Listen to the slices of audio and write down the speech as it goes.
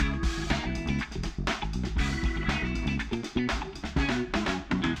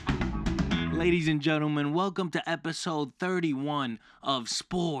Ladies and gentlemen, welcome to episode 31 of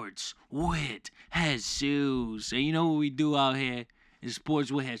Sports with Jesus. And you know what we do out here is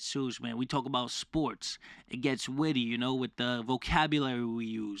Sports with Jesus, man. We talk about sports. It gets witty, with the vocabulary we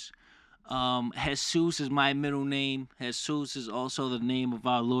use. Jesus is my middle name. Jesus is also the name of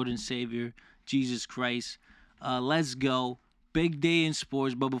our Lord and Savior, Jesus Christ. Let's go. Big day in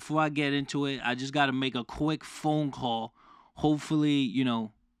sports, but before I get into it, I just got to make a quick phone call. Hopefully,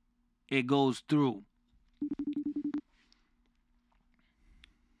 it goes through.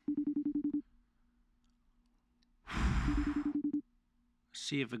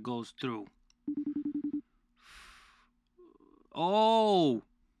 See if it goes through. Oh!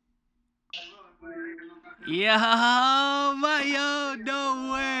 Yo,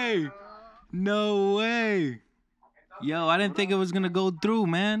 no way! No way! Yo, I didn't think it was gonna go through,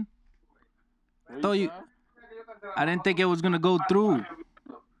 man. I didn't think it was gonna go through.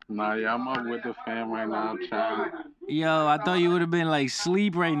 Nah, yeah, I'm up with the fam right now, chatting. Yo, I thought you would have been like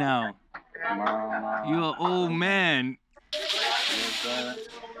sleep right now. Nah. You're an old man. What's that?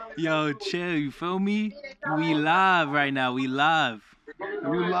 Yo, chill, you feel me? We live right now, we live.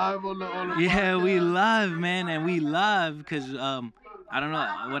 You live on the Yeah, podcast? we live, man, and we live because, I don't know,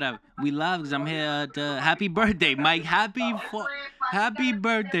 whatever. We live because I'm here at, happy birthday, Mike. Happy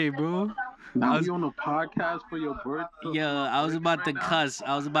birthday, bro. Now you on a podcast for your birthday? Yo, I was about to cuss.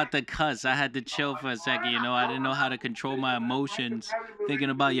 I had to chill for a second, I didn't know how to control my emotions thinking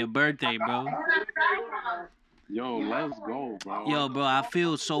about your birthday, bro. Yo, let's go, bro. Yo, bro, I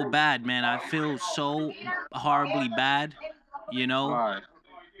feel so bad, man. I feel so horribly bad, Why?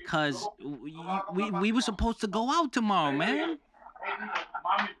 because we were supposed to go out tomorrow, man.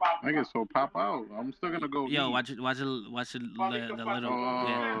 Nigga, so pop out. I'm still gonna go. Yo, eat. watch the little. Oh, Yeah, my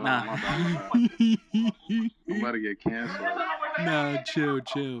nah. I'm about to get canceled. Nah, chill.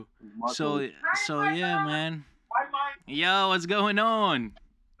 So yeah, man. Yo, what's going on?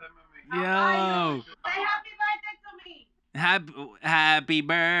 Yo. Happy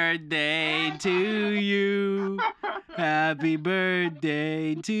birthday to you. Happy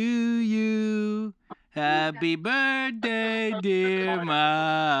birthday to you. Happy birthday, dear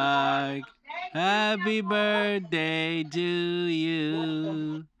Mike. Happy birthday to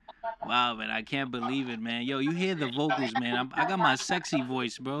you. Wow, man, I can't believe it, man. Yo, you hear the vocals, man. I got my sexy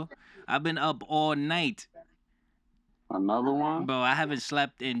voice, bro. I've been up all night. Another one? Bro, I haven't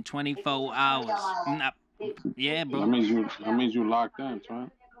slept in 24 hours. Yeah, bro. That means you locked in,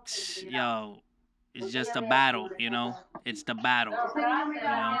 son. Yo, it's just a battle, It's the battle,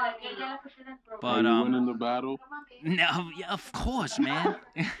 But Are you winning the battle? No, yeah, of course, man.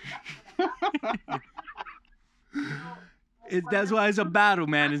 That's why it's a battle,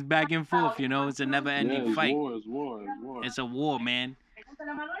 man. It's back and forth, It's a never-ending fight. It's war. It's a war, man.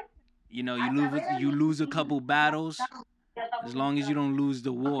 You lose a couple battles. As long as you don't lose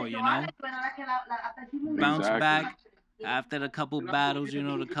the war, Bounce back after the couple battles,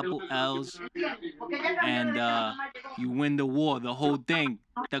 the couple L's, and you win the war, the whole thing,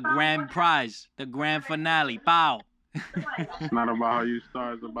 the grand prize, the grand finale. Pow! It's not about how you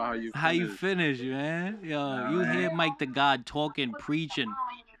start, it's about how you finish, man. Yo, you hear Mike the God talking, preaching.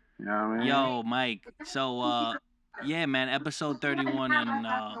 You know what I mean? Yo, Mike. So, yeah, man, episode 31, and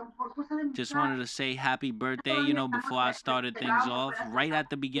just wanted to say happy birthday, before I started things off. Right at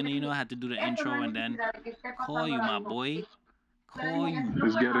the beginning, I had to do the intro and then call you, my boy. Call you.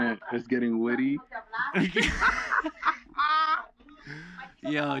 It's getting witty.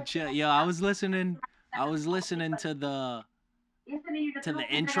 Yo, chill. Yo, I was listening to the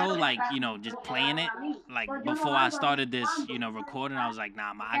intro, like, just playing it, like, before I started this, recording. I was like,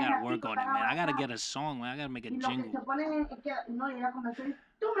 nah, man, I gotta work on it, man. I gotta get a song, man. I gotta make a jingle.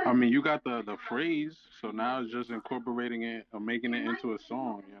 I mean, you got the phrase, so now it's just incorporating it or making it into a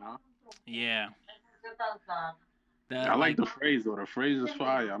song, Yeah. I like the phrase, though. The phrase is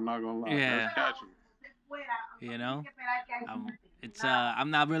fire. I'm not gonna lie. Yeah. That's catchy.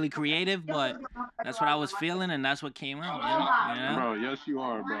 I'm not really creative, but that's what I was feeling, and that's what came out. Bro, yes you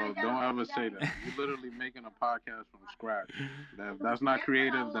are, bro. Don't ever say that. You're literally making a podcast from scratch. If that's not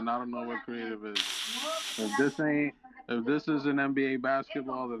creative, then I don't know what creative is. If this isn't NBA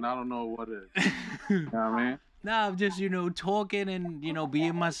basketball, then I don't know what is. You know what I mean? Nah, I'm just, talking and,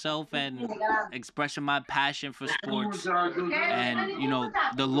 being myself and expressing my passion for sports and,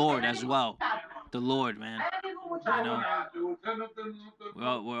 the Lord as well. The Lord, man.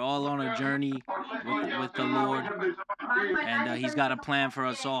 We're all on a journey with the Lord, and He's got a plan for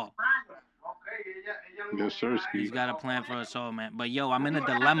us all. Yes, sir. He's got a plan for us all, man. But, yo, I'm in a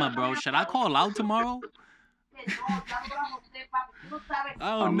dilemma, bro. Should I call out tomorrow? I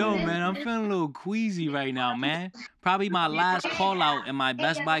I don't know, mean, man. I'm feeling a little queasy right now, man. Probably my last call out in my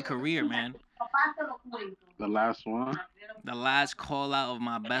Best Buy career, man. the last one. The last call out of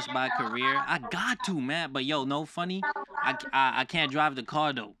my Best Buy career. I got to, man. But yo, no funny. I can't drive the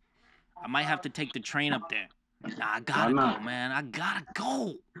car though. I might have to take the train up there. Nah, I Why gotta go, not? man. I gotta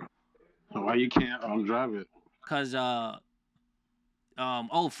go. Why you can't drive it? Cause oh,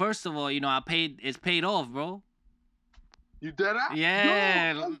 first of all, it's paid off, bro. You dead ass?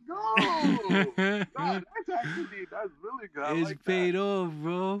 Yeah. Yo, let's go. That's really good. I It's like paid that. off,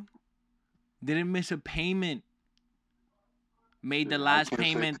 bro. Didn't miss a payment. Made the Yeah, I last can't say.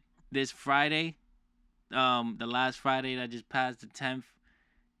 payment this Friday. The last Friday that just passed, the 10th.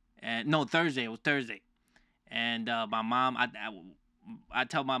 And no, Thursday. It was Thursday. And my mom, I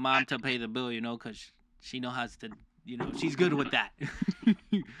tell my mom to pay the bill, cause she know how to, she's good with that.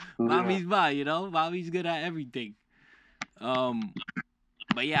 Yeah. Mommy's fine, mommy's good at everything.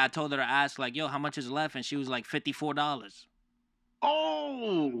 But yeah, I told her to ask like, yo, how much is left, and she was like $54.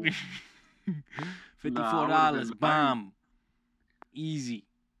 Oh. $54, bomb, easy.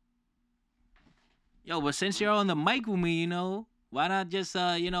 Yo, but since you're on the mic with me, why not just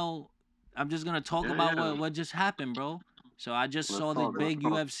I'm just gonna talk about Yeah. what just happened, bro. So I just Let's saw the talk, big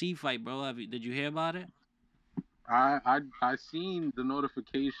let's talk. UFC fight, bro. Did you hear about it? I seen the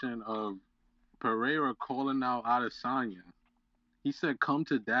notification of Pereira calling out Adesanya. He said, "Come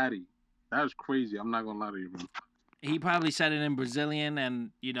to daddy." That's crazy. I'm not gonna lie to you, bro. He probably said it in Brazilian,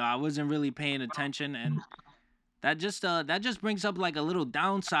 and I wasn't really paying attention, and that just brings up like a little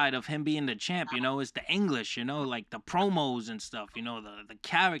downside of him being the champ. It's the English, like the promos and stuff. The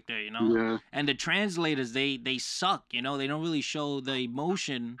character, Yeah. and the translators they suck. They don't really show the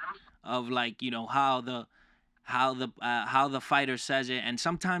emotion of like how the fighter says it, and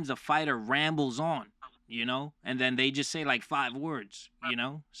sometimes the fighter rambles on. And then they just say like 5 words.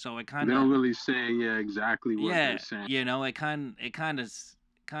 So it kind They of don't really say exactly what yeah, they're saying. it kind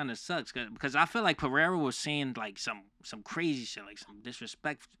of sucks because I feel like Pereira was saying like some crazy shit, like some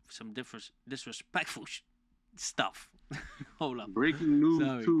disrespectful stuff. Hold up. Breaking news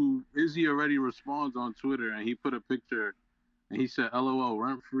Sorry. too. Izzy already responds on Twitter, and he put a picture, and he said, "LOL,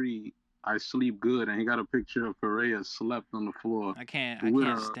 rent free. I sleep good," and he got a picture of Pereira slept on the floor. I can't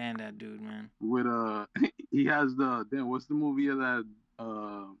stand that dude, man. With he has what's the movie of that?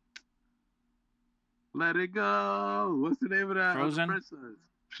 Let It Go. What's the name of that? Frozen? Princess.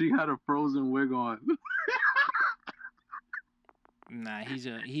 She had a Frozen wig on. Nah, he's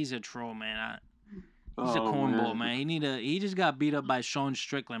a troll, man. He's a Oh, cornball, man. He just got beat up by Sean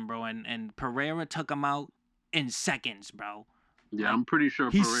Strickland, bro, and Pereira took him out in seconds, bro. Yeah, Like, I'm pretty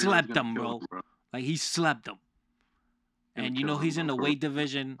sure he Pereira's slept gonna him, kill bro. Like he slept him. And he's in the weight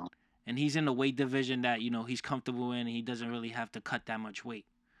division, and he's in the weight division that he's comfortable in, and he doesn't really have to cut that much weight.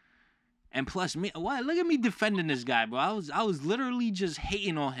 And plus, look at me defending this guy, bro. I was literally just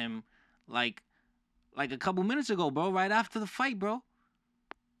hating on him, like a couple minutes ago, bro. Right after the fight, bro.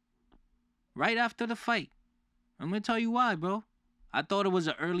 Right after the fight. I'm gonna tell you why, bro. I thought it was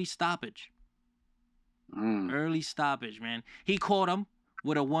an early stoppage. Early stoppage, man. He caught him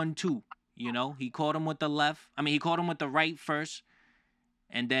with a 1-2. He caught him with the left. I mean, he caught him with the right first,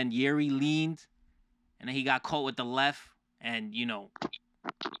 and then Yuri leaned, and then he got caught with the left, and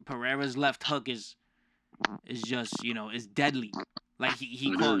Pereira's left hook is just is deadly. Like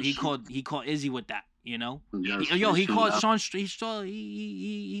he caught Izzy with that. Yes, He caught Sean.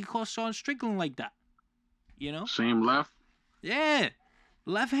 He caught Sean Strickland like that. Same left. Yeah,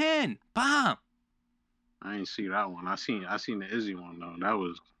 left hand, bam. I ain't see that one. I seen the Izzy one though. That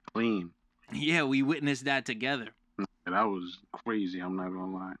was clean. Yeah, we witnessed that together. That was crazy. I'm not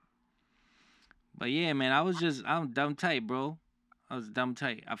gonna lie. But yeah, man, I'm dumb tight, bro. I was dumb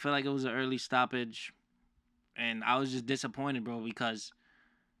tight. I feel like it was an early stoppage, and I was just disappointed, bro, because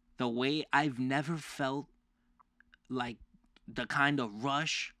the way I've never felt like the kind of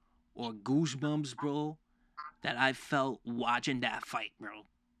rush or goosebumps, bro, that I felt watching that fight, bro.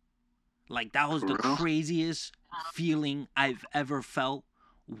 Like that was the craziest feeling I've ever felt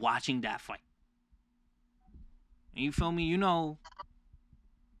watching that fight. You feel me?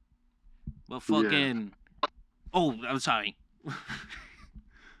 But fucking. Yeah. Oh, I'm sorry.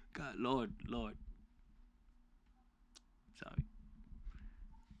 God, Lord. Sorry.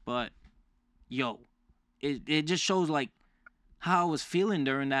 But, yo, it just shows, like, how I was feeling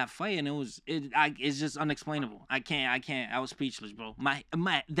during that fight, and it's just unexplainable. I can't. I was speechless, bro.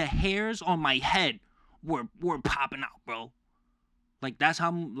 The hairs on my head were popping out, bro. Like, that's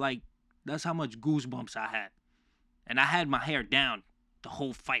how much goosebumps I had. And I had my hair down the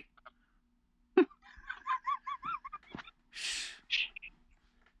whole fight.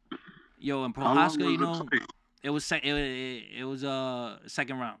 Yo, and How long Prohaska, you was know, the fight? it was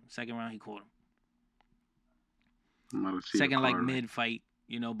second round. Second round he caught him. I'm about to see the Second like card. mid fight,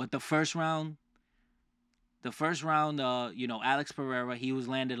 you know, but the first round, you know, Alex Pereira, he was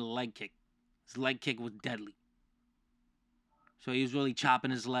landed a leg kick. His leg kick was deadly. So he was really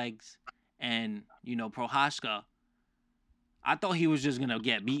chopping his legs. And, you know, Prohaska, I thought he was just going to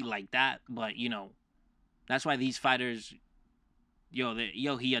get beat like that. But, you know, that's why these fighters,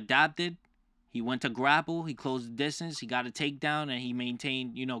 he adapted. He went to grapple. He closed the distance. He got a takedown. And he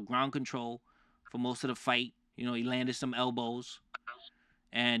maintained, you know, ground control for most of the fight. You know, he landed some elbows.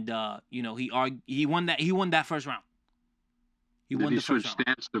 And, you know, he won that first round. He Did won he the first switch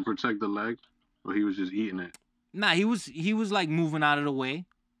round. stance to protect the leg, or he was just eating it? Nah, he was like moving out of the way,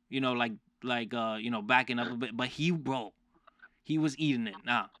 you know, like you know, backing up a bit. But he was eating it.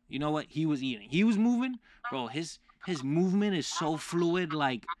 Nah, you know what? He was eating. He was moving, bro. His movement is so fluid.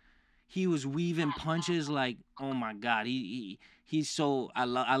 Like he was weaving punches. Like oh my god, he's so I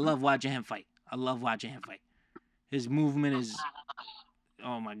love watching him fight. I love watching him fight. His movement is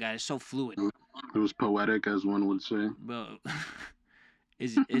oh my god, it's so fluid, It was poetic, as one would say. bro.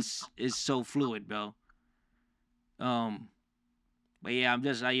 it's so fluid, bro. But yeah, I'm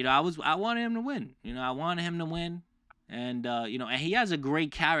just you know I wanted him to win. You know I wanted him to win, and you know and he has a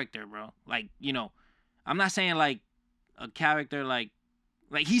great character, bro. Like you know, I'm not saying like a character like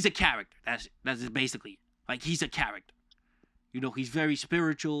he's a character. That's basically like he's a character. You know he's very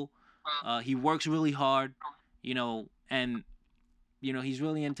spiritual. He works really hard. You know and you know he's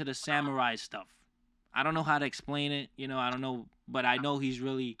really into the samurai stuff. I don't know how to explain it. You know I don't know, but I know he's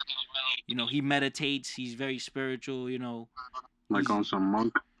really you know he meditates. He's very spiritual. You know. Like on some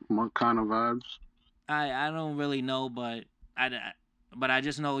monk kind of vibes. I don't really know, but I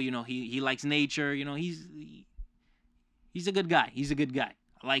just know you know he likes nature. You know he's a good guy. He's a good guy.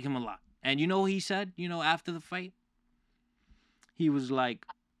 I like him a lot. And you know what he said? You know after the fight, he was like,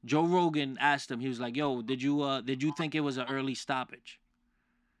 Joe Rogan asked him. He was like, "Yo, did you think it was an early stoppage?"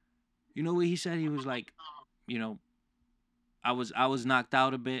 You know what he said? He was like, you know, I was knocked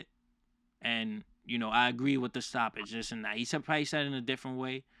out a bit, and you know I agree with the stoppage, this and that. He probably said it in a different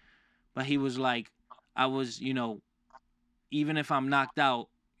way, but he was like, I was you know even if I'm knocked out,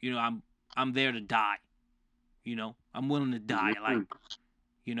 you know, I'm there to die. You know, I'm willing to die. Like,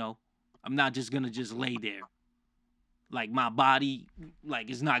 you know, I'm not just gonna just lay there. Like my body, like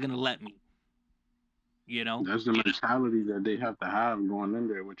is not gonna let me. You know. That's the mentality that they have to have going in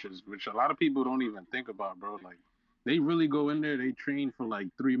there, which a lot of people don't even think about, bro. Like they really go in there, they train for like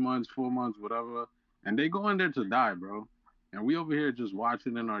 3 months, 4 months, whatever, and they go in there to die, bro. And we over here just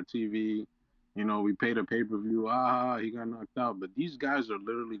watching in our TV. You know, we paid a pay-per-view. He got knocked out. But these guys are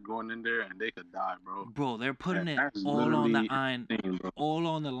literally going in there and they could die, bro. Bro, they're putting it That's all on the literally line, insane, bro. all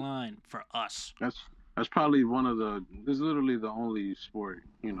on the line for us. That's probably one of the. This is literally the only sport,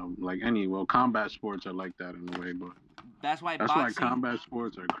 you know, like any. Well, combat sports are like that in a way, but That's why that's boxing. why combat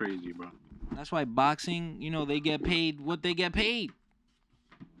sports are crazy, bro. That's why boxing. You know, they get paid what they get paid.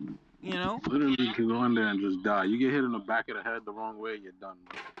 You know. Literally, you can go in there and just die. You get hit in the back of the head the wrong way, you're done,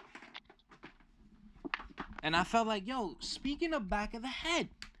 bro. And I felt like, yo, speaking of back of the head.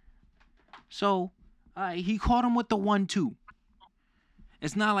 So, he caught him with the 1-2.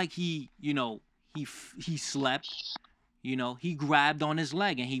 It's not like he, you know, he slept. You know, he grabbed on his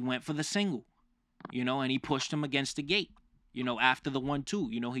leg and he went for the single. You know, and he pushed him against the gate. You know, after the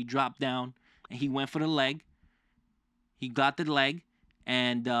 1-2, you know, he dropped down and he went for the leg. He got the leg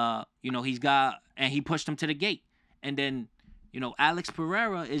and, you know, he pushed him to the gate. And then, you know, Alex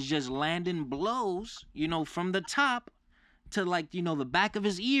Pereira is just landing blows, you know, from the top to like, you know, the back of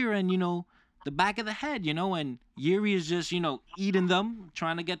his ear and, you know, the back of the head, you know, and Yuri is just, you know, eating them,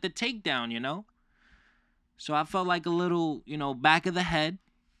 trying to get the takedown, you know. So I felt like a little, you know, back of the head,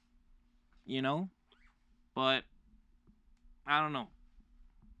 you know, but I don't know.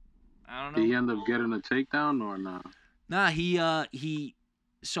 Did he end up getting a takedown or not? Nah,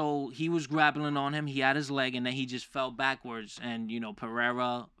 so he was grappling on him. He had his leg, and then he just fell backwards. And, you know,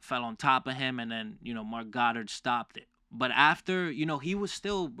 Pereira fell on top of him, and then, you know, Marc Goddard stopped it. But after, you know, he was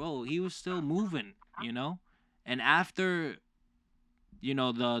still moving, you know? And after, you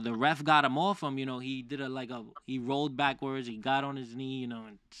know, the ref got him off him, you know, he did he rolled backwards, he got on his knee, you know,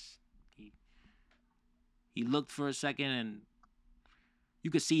 and he looked for a second, and you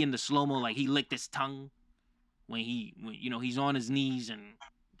could see in the slow-mo, like, he licked his tongue when you know, he's on his knees and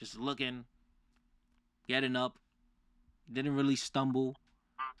just looking, getting up, didn't really stumble,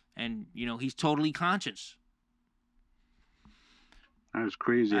 and, you know, he's totally conscious. That's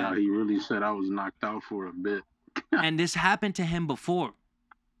crazy how he really said I was knocked out for a bit. And this happened to him before.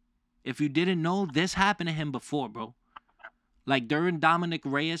 If you didn't know, this happened to him before, bro. Like during Dominic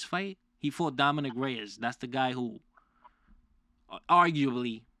Reyes fight, he fought Dominic Reyes. That's the guy who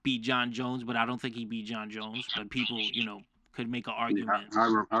arguably beat John Jones, but I don't think he beat John Jones. But people, could make an argument.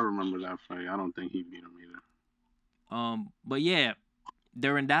 I remember that fight. I don't think he beat him either. But yeah,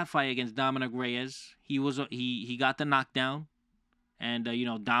 during that fight against Dominic Reyes, he got the knockdown, and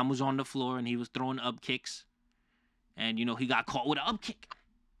Dom was on the floor and he was throwing up kicks, and he got caught with an up kick.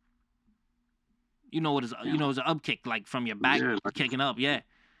 It's an up kick like from your back, kicking up, yeah.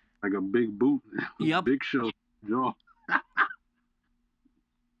 Like a big boot. Yep. Big Show jaw.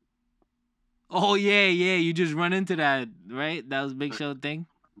 Oh yeah, you just run into that, right? That was Big Show thing.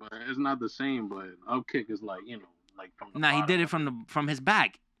 But it's not the same. But up kick is like like from the Nah, bottom. he did it from his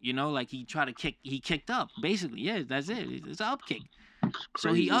back. Like he tried to kick. He kicked up, basically. Yeah, that's it. It's an up kick.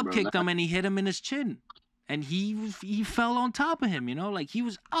 So he up kicked him and he hit him in his chin, and he fell on top of him. Like he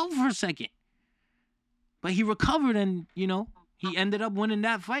was out for a second, but he recovered and he ended up winning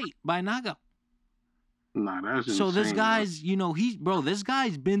that fight by knockout. Nah, that's insane. So this guy's this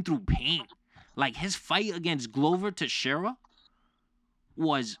guy's been through pain. Like his fight against Glover Teixeira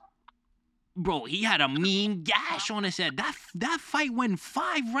was, bro, he had a mean gash on his head. That fight went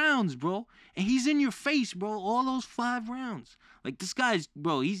 5 rounds, bro. And he's in your face, bro, all those 5 rounds. Like this guy's,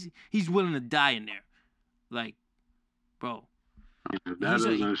 bro, he's willing to die in there. Like, bro.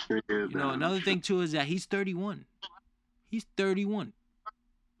 Another thing too is that he's 31. He's 31.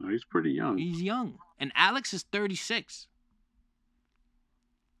 Oh, he's pretty young. He's young. And Alex is 36.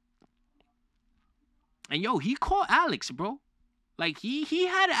 And he caught Alex, bro. Like he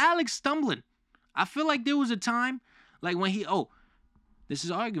had Alex stumbling. I feel like there was a time, like when this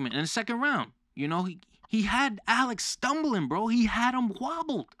is argument in the second round. He had Alex stumbling, bro. He had him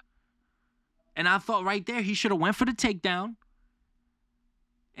wobbled. And I thought right there he should have went for the takedown.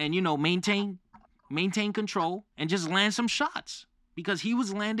 And maintain control and just land some shots, because he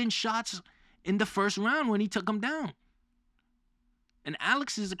was landing shots in the first round when he took him down. And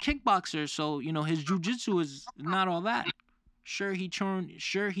Alex is a kickboxer, so his jiu-jitsu is not all that. Sure he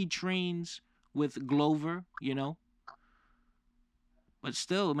trains with Glover, but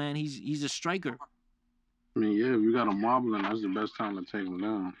still, man, he's a striker. I mean, yeah, if you got him wobbling, that's the best time to take him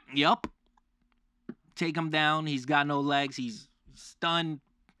down. Yup. Take him down. He's got no legs. He's stunned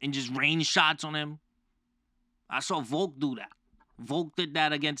and just rain shots on him. I saw Volk do that. Volk did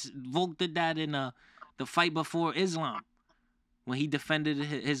that in the fight before Islam, when he defended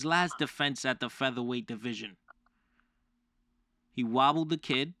his last defense at the featherweight division. He wobbled the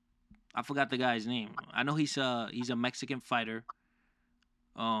kid. I forgot the guy's name. I know he's a Mexican fighter.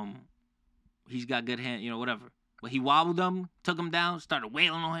 He's got good hand, whatever. But he wobbled him, took him down, started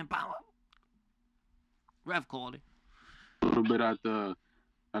wailing on him. Pow. Ref called it. A little bit at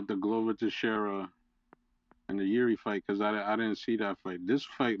the Glover Teixeira and the Yuri fight, because I didn't see that fight. This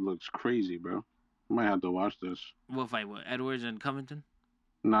fight looks crazy, bro. I might have to watch this. What fight? What, Edwards and Covington?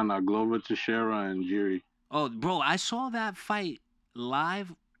 Nah, Glover Teixeira and Yuri. Oh, bro, I saw that fight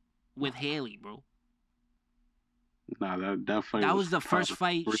live with Haley, bro. Nah, that fight. That was the first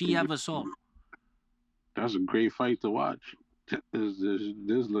fight she ever saw. That's a great fight to watch.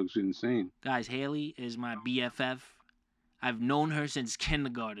 This looks insane. Guys, Haley is my BFF. I've known her since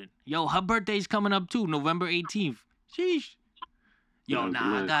kindergarten. Yo, her birthday's coming up too, November 18th. Sheesh. Yo,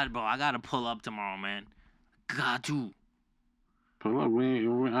 I gotta pull up tomorrow, man. Got to. Pull up.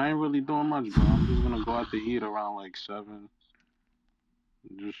 I ain't really doing much, bro. I'm just gonna go out to eat around like 7.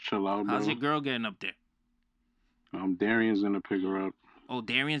 Just chill out, bro. How's your girl getting up there? Darian's gonna pick her up. Oh,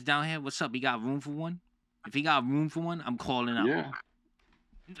 Darian's down here? What's up? He got room for one? If he got room for one, I'm calling up. Yeah.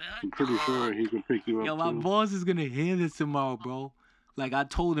 I'm pretty sure he can pick you up. Yo, my boss is gonna hear this tomorrow, bro. Like, I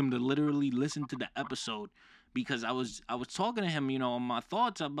told him to literally listen to the episode, because I was talking to him, on my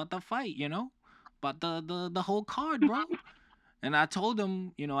thoughts about the fight, about the whole card, bro. And I told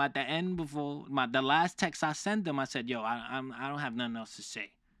him, at the end, before the last text I sent him, I said, yo, I don't have nothing else to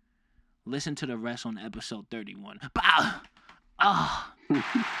say. Listen to the rest on episode 31. Bah! Ah.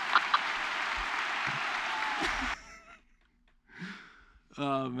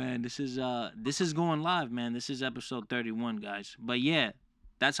 Oh man, this is going live, man. This is episode 31, guys. But yeah,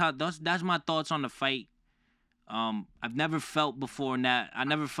 that's my thoughts on the fight. I've never felt before that. I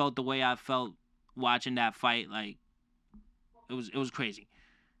never felt the way I felt watching that fight. Like, it was crazy.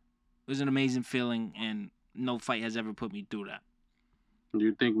 It was an amazing feeling, and no fight has ever put me through that. Do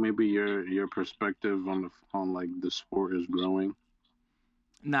you think maybe your perspective on like the sport is growing?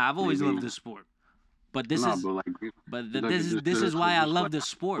 Nah, I've always loved the sport. But this is why I love the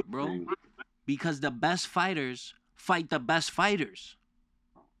sport, bro. Because the best fighters fight the best fighters.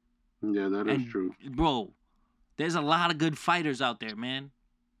 Yeah, that is And true. bro, there's a lot of good fighters out there, man.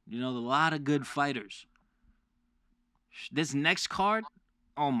 You know, a lot of good fighters. This next card,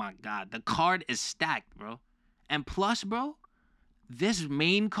 oh my god, the card is stacked, bro. And plus, bro, this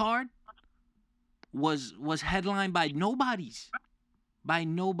main card was headlined by nobodies. By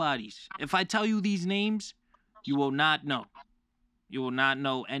nobodies. If I tell you these names, you will not know. You will not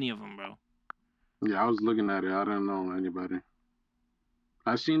know any of them, bro. Yeah, I was looking at it. I didn't know anybody.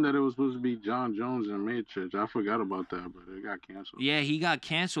 I seen that it was supposed to be John Jones and Miocic. I forgot about that, but it got canceled. Yeah, he got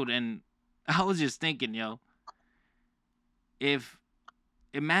canceled, and I was just thinking, yo, if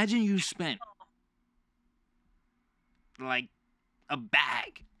imagine you spent like a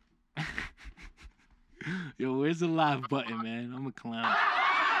bag. Yo, where's the live button, man? I'm a clown.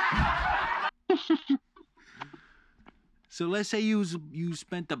 So let's say you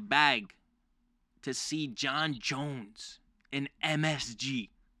spent a bag to see John Jones in MSG,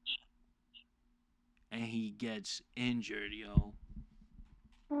 and he gets injured, yo.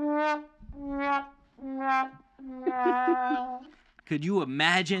 Could you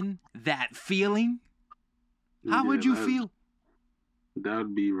imagine that feeling? How would you feel? That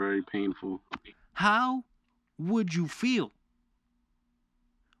would be very painful. How would you feel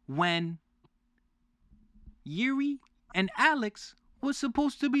when Yuri and Alex was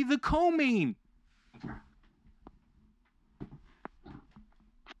supposed to be the co-main?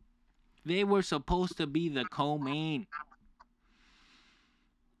 They were supposed to be the co-main.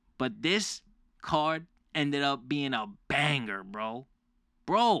 But this card ended up being a banger, bro.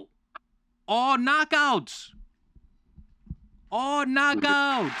 Bro, all knockouts. All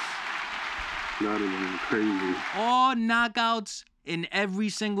knockouts. That would have been crazy. All knockouts in every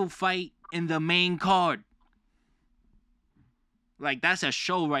single fight in the main card. Like, that's a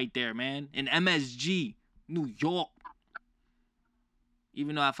show right there, man. In MSG, New York.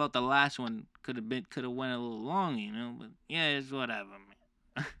 Even though I felt the last one could have went a little long, you know, but yeah, it's whatever,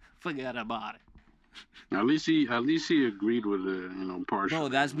 man. Forget about it. At least he agreed with it, partially. Bro,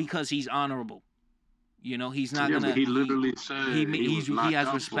 that's because he's honorable. You know, he's not gonna. But he literally said he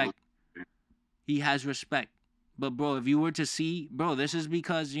has respect. He has respect. But bro, if you were to see, bro, this is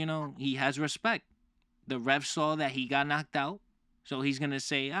because he has respect. The ref saw that he got knocked out, so he's gonna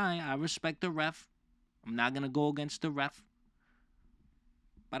say, I respect the ref. I'm not gonna go against the ref.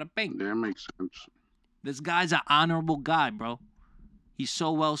 Bada bing. That makes sense. This guy's an honorable guy, bro. He's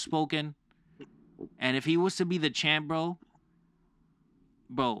so well spoken. And if he was to be the champ, bro,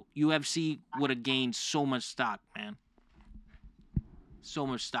 UFC would have gained so much stock, man. So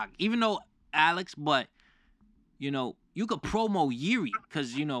much stock. Even though Alex, but, you could promo Yuri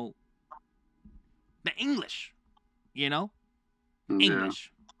because, the English,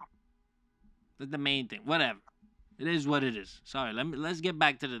 English. That's the main thing. Whatever. It is what it is. Sorry, let's get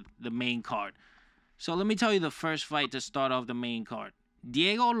back to the main card. So let me tell you the first fight to start off the main card.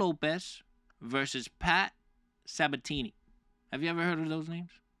 Diego Lopes versus Pat Sabatini. Have you ever heard of those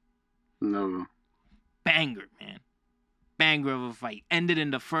names? No. Banger, man. Banger of a fight. Ended in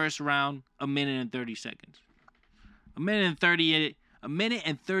the first round, 1 minute and 30 seconds. 1 minute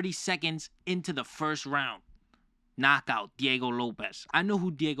and 30 seconds into the first round. Knockout, Diego Lopes. I know who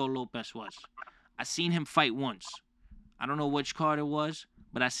Diego Lopes was. I seen him fight once. I don't know which card it was,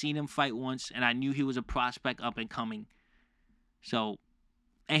 but I seen him fight once, and I knew he was a prospect up and coming. So,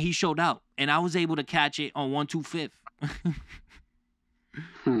 and he showed out, and I was able to catch it on 1/2/5.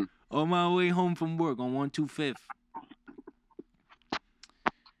 On my way home from work on 1/2/5.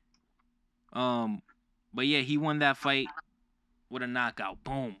 But yeah, he won that fight with a knockout.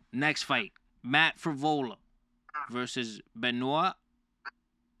 Boom. Next fight, Matt Frevola versus Benoit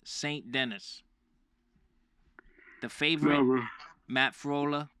Saint Denis. The favorite, Matt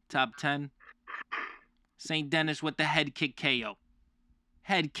Frevola, top 10. Saint Denis with the head kick KO.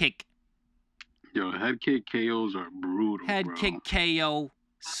 Head kick. Yo, head kick KOs are brutal, Head bro. kick KO.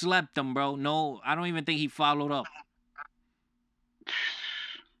 Slept him, bro. No, I don't even think he followed up.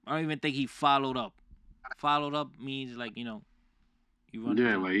 I don't even think he followed up. Followed up means like, you run.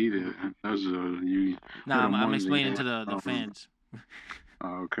 Yeah, like he did. That's you. Nah, I'm explaining to the fans.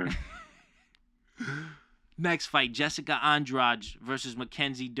 Oh, okay. Next fight, Jessica Andrade versus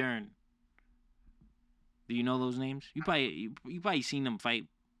Mackenzie Dern. Do you know those names? You probably seen them fight.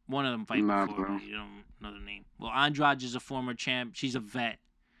 One of them fight before. Bro. You don't know the name. Well, Andrade is a former champ. She's a vet.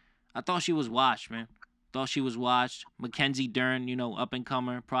 I thought she was washed, man. Mackenzie Dern, up and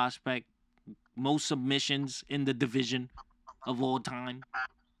comer, prospect. Most submissions in the division of all time.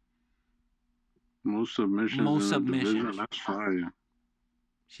 Most submissions. Division, that's fire.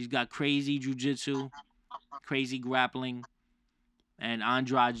 She's got crazy jiu-jitsu, crazy grappling, and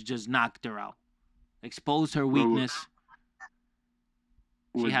Andrade just knocked her out, exposed her Bro, weakness.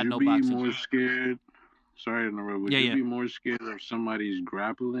 She would had you no be boxing. more scared? Sorry to interrupt. Would Yeah, you yeah. be more scared of somebody's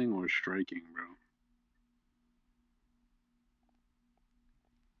grappling or striking, bro?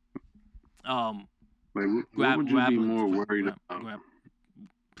 Like, what would you be more worried about?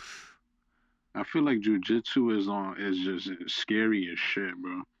 I feel like jujitsu is just scary as shit,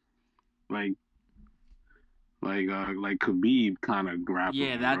 bro. Like like Khabib kind of grappling,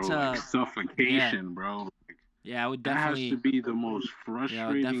 Yeah, that's bro. Like suffocation, bro. Yeah, I would That has to definitely. be the most Yeah, I would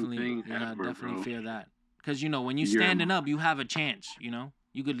frustrating thing ever, definitely bro. fear that. Cause when you You're standing up, you have a chance.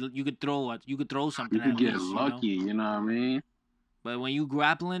 You could throw something you could at get least. lucky, you know what I mean? But when you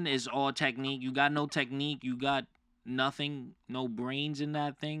grappling, it's all technique. You got no technique. You got nothing, no brains in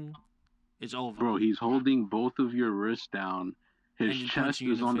that thing. It's over. Bro, he's holding both of your wrists down. His And chest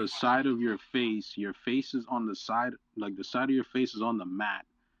is on the side of your face. Your face is on the side, like the side of your face is on the mat.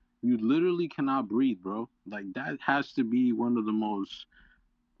 You literally cannot breathe, bro. Like that has to be one of the most.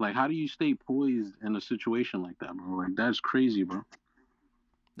 Like, how do you stay poised in a situation like that, bro? Like that's crazy, bro.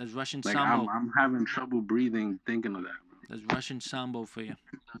 That's Russian Like Sambo. I'm having trouble breathing thinking of that, bro. That's Russian Sambo for you.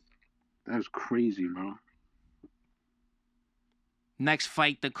 That's crazy, bro. Next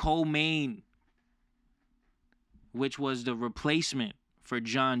fight, the co-main, which was the replacement for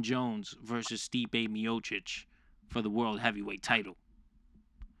John Jones versus Stipe Miocic for the world heavyweight title.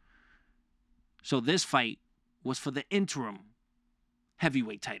 So this fight was for the interim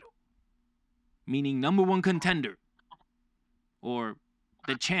heavyweight title, meaning number one contender or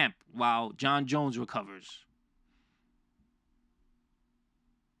the champ while John Jones recovers.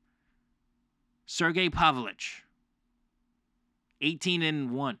 Sergey Pavlovich,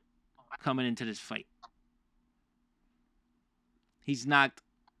 18-1 coming into this fight. He's knocked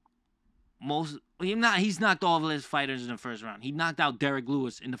all of his fighters in the first round. He knocked out Derek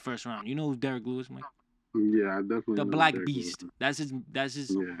Lewis in the first round. You know who's Derek Lewis, Mike? Yeah, I definitely The know Black Derek Beast. Lewis.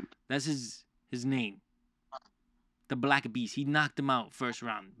 That's his name. The Black Beast. He knocked him out first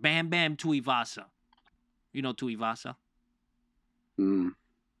round. Bam Bam Tuivasa. You know Tuivasa? Mm.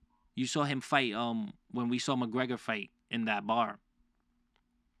 You saw him fight when we saw McGregor fight in that bar.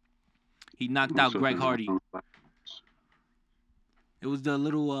 He knocked out Greg Hardy. It was the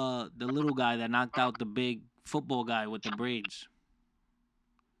little guy that knocked out the big football guy with the braids.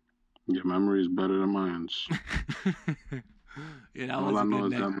 Your memory is better than mine. Yeah, that All was I a know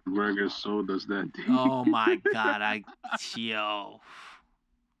good is name. that McGregor sold us that day. Oh my God, I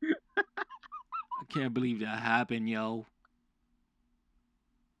can't believe that happened, yo.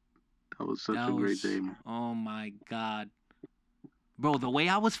 That was such a great day, man. Oh my God. Bro, the way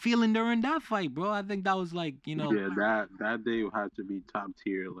I was feeling during that fight, bro, I think that was like, Yeah, that day had to be top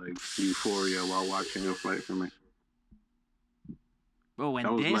tier, like euphoria while watching a fight for me. Bro, and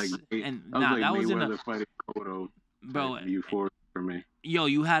that was this like and that was Mayweather fighting Cotto. Bro, euphoria for me. Yo,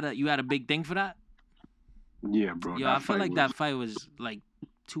 you had a big thing for that? Yeah, bro. Yo, I feel like that fight was like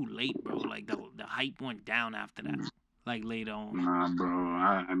too late, bro. Like the hype went down after that. Like later on. Nah, bro.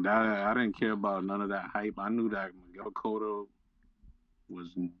 I didn't care about none of that hype. I knew that Miguel Cotto was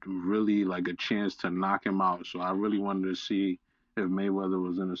really like a chance to knock him out. So I really wanted to see if Mayweather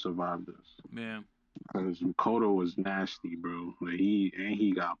was gonna survive this. Yeah. Because Cotto was nasty, bro. Like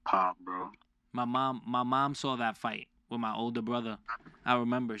he got popped, bro. My mom saw that fight with my older brother. I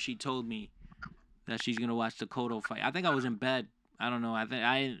remember she told me that she's gonna watch the Cotto fight. I think I was in bed. I don't know.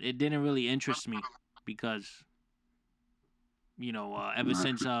 It didn't really interest me because ever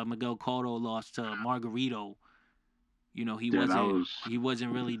since Miguel Cotto lost to Margarito, he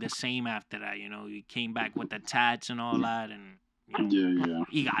wasn't really the same after that. He came back with the tats and all that, and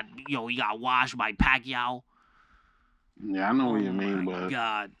he got washed by Pacquiao. Yeah, I know what you mean, but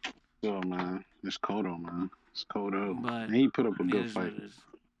God. Still, man, it's Cotto, man. It's Cotto. But and he put up a good fight.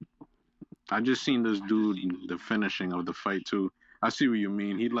 I just seen this dude, the finishing of the fight too. I see what you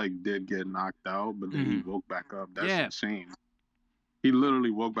mean. He did get knocked out, but then he woke back up. That's insane. He literally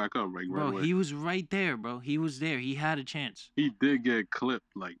woke back up, right away. He was right there, bro. He was there. He had a chance. He did get clipped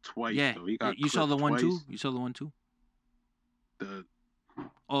twice. Yeah. Though. He got you saw the twice. 1-2? You saw the 1-2?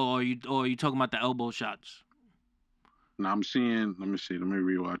 Are you talking about the elbow shots? No, I'm seeing. Let me see. Let me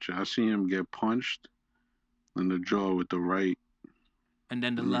rewatch it. I see him get punched in the jaw with the right, and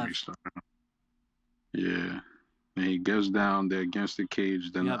then the left. Yeah. And he gets down there against the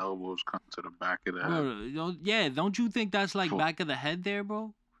cage, then the elbows come to the back of the head. Don't you think that's like back of the head there,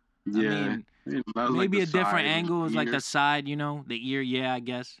 bro? Yeah. I mean, maybe a different angle is like the side, the ear, I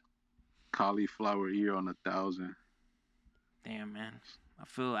guess. Cauliflower ear on 1,000. Damn, man.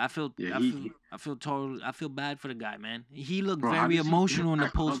 Yeah, I feel totally. I feel bad for the guy, man. He looked bro, how very does he get emotional in the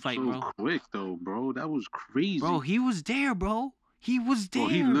back post up fight, so bro. quick though, bro? That was crazy. Bro, he was there, bro. He was Bro,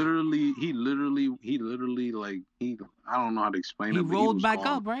 there. he literally, like, I don't know how to explain He it, but he rolled was back gone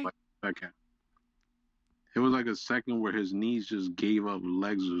up, right? like a second. It was like a second where his knees just gave up,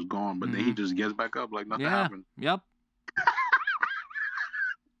 legs was gone, but then he just gets back up like nothing happened. Yep.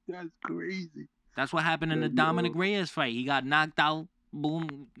 That's crazy. That's what happened in the Dominic Reyes fight. He got knocked out,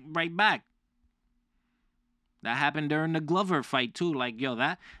 boom, right back. That happened during the Glover fight too. Like, yo,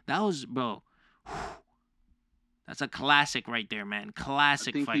 that was, bro. That's a classic right there, man.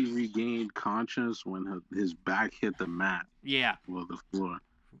 Classic I think fight. he regained conscience when his back hit the mat. Yeah. Well, the floor.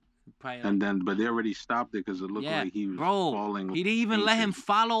 Probably And then, but they already stopped it because it looked like he was falling. He didn't even let him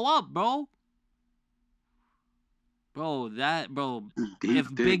follow up, bro. Bro,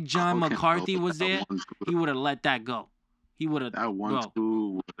 if Big John McCarthy was there, he would have let that go. He would have. That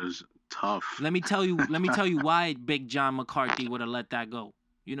 1-2 was tough. Let me tell you why Big John McCarthy would have let that go.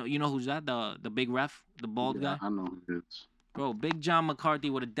 You know who's that? The big ref, the bald guy. I know who it is. Bro, Big John McCarthy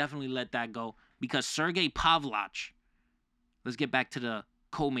would have definitely let that go because Sergey Pavlovich. Let's get back to the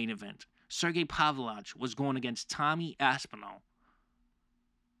co-main event. Sergey Pavlovich was going against Tommy Aspinall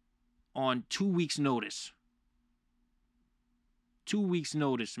on 2 weeks' notice. 2 weeks'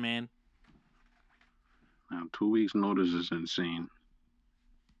 notice, man. Now, 2 weeks' notice is insane.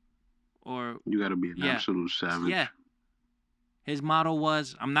 Or you got to be an absolute savage. Yeah. His motto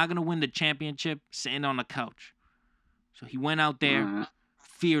was, I'm not going to win the championship sitting on the couch. So he went out there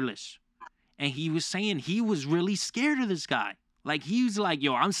fearless. And he was saying he was really scared of this guy. Like, he was like,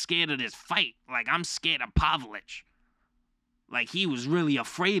 yo, I'm scared of this fight. Like, I'm scared of Pavlovich. Like, he was really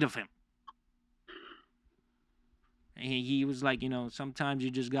afraid of him. And he was like, sometimes you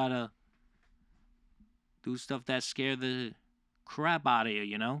just got to do stuff that scare the crap out of you,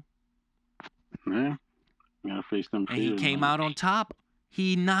 Yeah. You gotta face them fears. And he came out on top.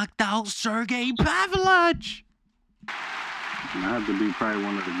 He knocked out Sergey Pavlovich. That had to be probably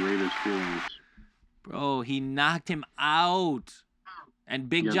one of the greatest feelings. Bro, he knocked him out. And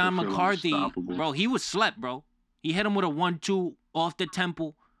Big John McCarthy, bro, he was slept, bro. He hit him with a 1-2 off the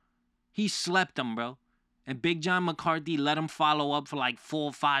temple. He slept him, bro. And Big John McCarthy let him follow up for like 4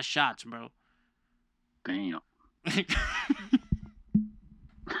 or 5 shots, bro. Damn.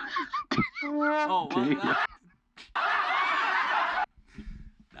 Oh, what?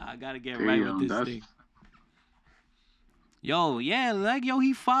 Nah, I gotta get right with this thing. Yo,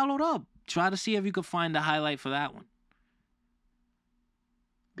 he followed up. Try to see if you could find the highlight for that one.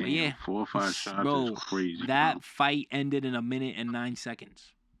 Damn, but yeah, 4 or 5 shots is crazy. That fight ended in 1 minute and 9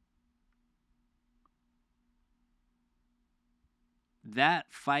 seconds. That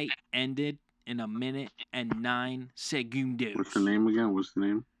fight ended in 1 minute and 9 seconds. What's the name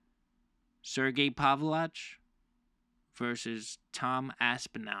again? Sergey Pavlovich versus Tom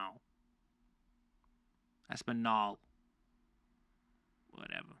Aspinall.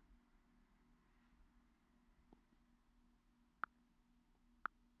 Whatever.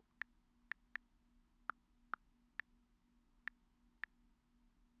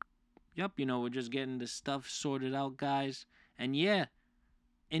 Yep, we're just getting the stuff sorted out, guys. And yeah,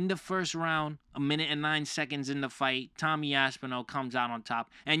 in the first round, 1 minute and 9 seconds in the fight, Tommy Aspinall comes out on top.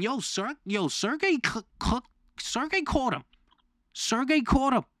 And Sergey caught him. Sergey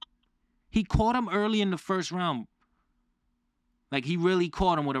caught him. He caught him early in the first round. Like, he really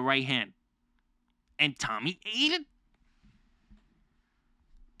caught him with a right hand. And Tommy ate it.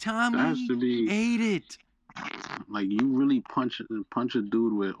 Ate it. Like, you really punch a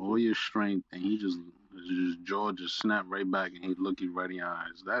dude with all your strength, and his jaw just snapped right back, and he look you right in your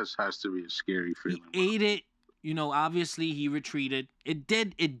eyes. That has to be a scary feeling. He ate it. Obviously he retreated. It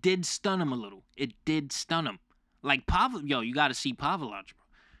did stun him a little. It did stun him. Like you got to see Pavlovich, bro.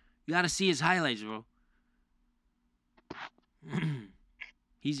 You got to see his highlights, bro.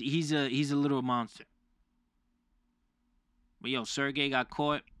 he's a little monster. But Sergey got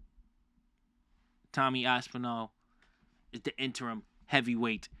caught. Tommy Aspinall is the interim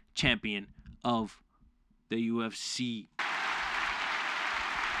heavyweight champion of the UFC.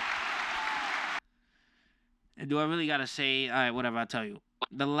 And do I really gotta say? All right, whatever. I'll tell you.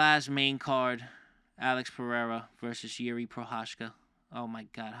 The last main card, Alex Pereira versus Yuri Prochazka. Oh my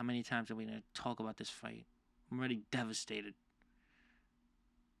God, how many times are we gonna talk about this fight? I'm already devastated.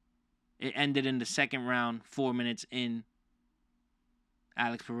 It ended in the second round, 4 minutes in.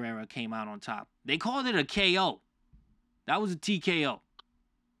 Alex Pereira came out on top. They called it a KO. That was a TKO.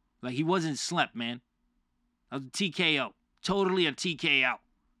 Like, he wasn't slept, man. That was a TKO. Totally a TKO.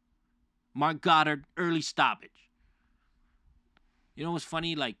 Mark Goddard, early stoppage. You know what's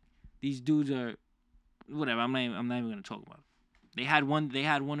funny? Like these dudes are whatever. I'm not even gonna talk about it. They had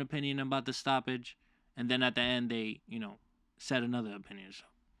one opinion about the stoppage, and then at the end they said another opinion. So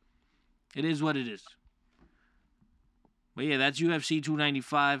it is what it is. But yeah, that's UFC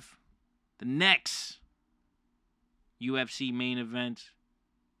 295. The next UFC main event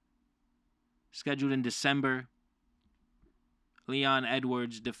scheduled in December. Leon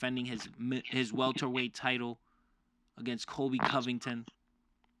Edwards defending his welterweight title against Colby Covington.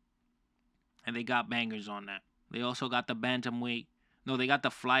 And they got bangers on that. They also got the bantamweight. No, they got the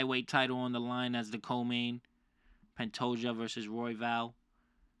flyweight title on the line as the co-main. Pantoja versus Royval.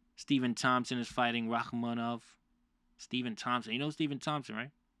 Stephen Thompson is fighting Rakhmonov. Stephen Thompson. You know Stephen Thompson, right?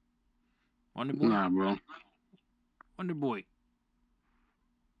 Wonder Boy? Nah, bro. Wonder Boy.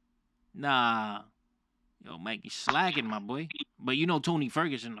 Nah. Yo, Mike, you slacking, my boy. But you know Tony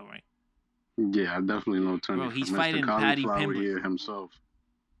Ferguson, though, right? Yeah, I definitely know Tony. Bro, he's Mr. fighting Paddy Cauliflower Pimblett. here himself.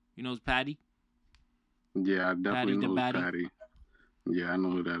 You know Paddy? Yeah, I definitely know Paddy. Paddy. Yeah, I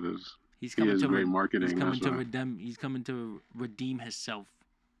know who that is. He's He coming has to great marketing. He's coming to redeem himself.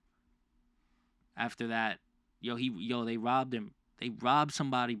 After that, they robbed him. They robbed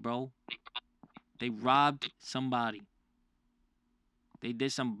somebody, bro. They robbed somebody. They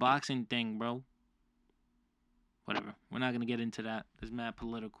did some boxing thing, bro. Whatever. We're not gonna get into that. It's mad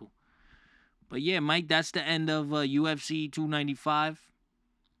political. But yeah, Mike, that's the end of UFC 295.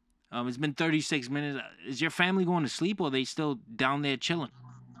 It's been 36 minutes. Is your family going to sleep, or are they still down there chilling?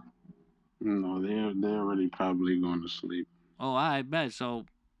 No, they're already probably going to sleep. Oh, I bet. So,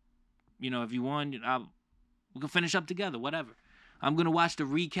 if you want, we can finish up together. Whatever. I'm gonna watch the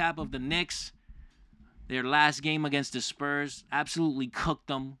recap of the Knicks. Their last game against the Spurs absolutely cooked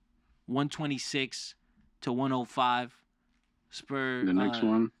them, 126 to 105. Spurs. The next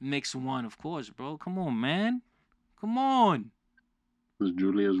one. Knicks won, of course, bro. Come on, man. Come on. Was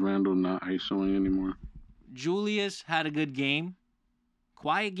Julius Randle not ISOing anymore? Julius had a good game.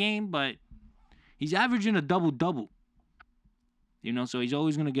 Quiet game, but he's averaging a double-double. So he's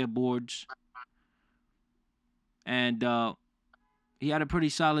always going to get boards. And he had a pretty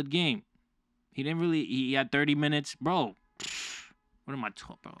solid game. He had 30 minutes. Bro, what am I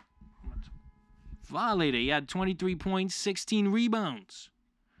talking about? Violator. He had 23 points, 16 rebounds,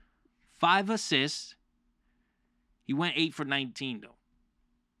 5 assists. He went 8 for 19, though.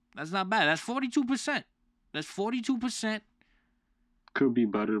 That's not bad. That's 42%. That's 42%. Could be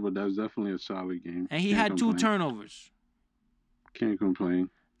better, but that's definitely a solid game. And he had 2 turnovers. Can't complain.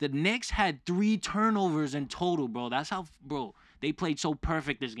 The Knicks had 3 turnovers in total, bro. That's how, they played so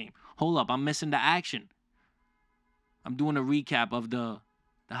perfect this game. Hold up, I'm missing the action. I'm doing a recap of the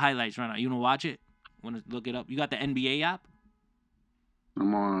highlights right now. You want to watch it? Want to look it up? You got the NBA app?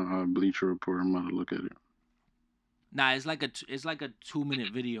 I'm on Bleacher Report. I'm about to look at it. Nah, it's like a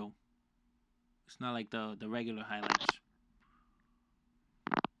 2-minute video. It's not like the regular highlights.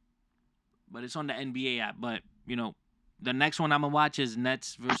 But it's on the NBA app. But, the next one I'm going to watch is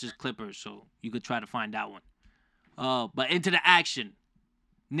Nets versus Clippers. So you could try to find that one. But into the action.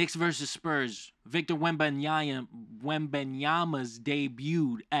 Knicks versus Spurs. Victor Wembanyama's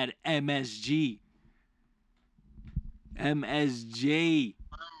debuted at MSG. MSG.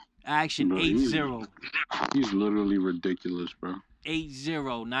 Action, 8-0. He's literally ridiculous, bro.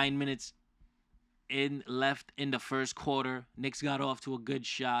 8-0. 9 minutes left in the first quarter. Knicks got off to a good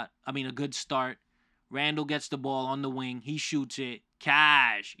start. Randall gets the ball on the wing. He shoots it.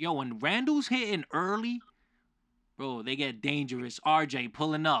 Cash. Yo, when Randall's hitting early, bro, they get dangerous. RJ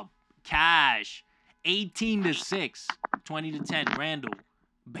pulling up. Cash. 18-6. 20-10. Randall.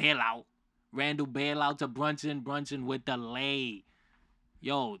 Bailout. Randall bailout to Brunson. Brunson with the lay.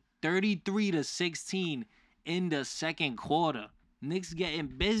 Yo, 33-16 in the second quarter. Knicks getting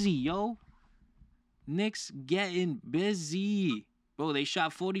busy, yo. Knicks getting busy. Bro, they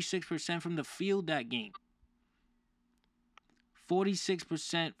shot 46% from the field that game.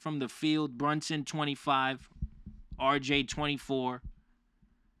 46% from the field. Brunson, 25. RJ, 24.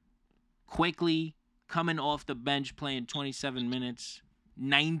 Quickly coming off the bench, playing 27 minutes.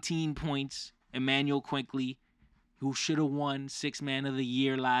 19 points. Emmanuel Quickly, who should have won 6th Man of the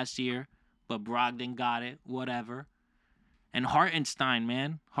Year last year, but Brogdon got it. Whatever. And Hartenstein,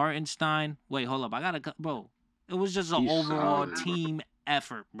 man. Hartenstein. Wait, hold up. Bro, it was just an overall team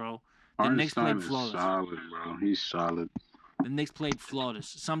effort, bro. The Knicks played flawless. Solid, bro. He's solid. The Knicks played flawless.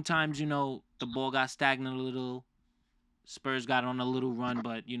 Sometimes, the ball got stagnant a little. Spurs got on a little run,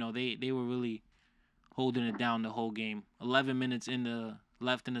 but, they were really holding it down the whole game. 11 minutes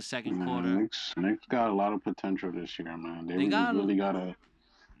left in the second quarter. Knicks got a lot of potential this year, man. They really gotta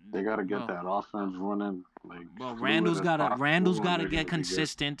They gotta get bro, that offense running like bro, fluid as Randall's possible, and gotta they're get gonna be good.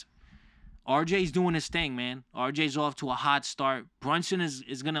 consistent. RJ's doing his thing, man. RJ's off to a hot start. Brunson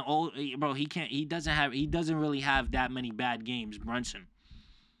is gonna bro, he doesn't really have that many bad games, Brunson.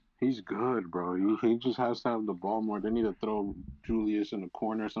 He's good, bro. He just has to have the ball more. They need to throw Julius in the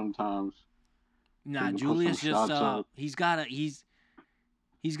corner sometimes. They Nah, can put some Julius just shots up. he's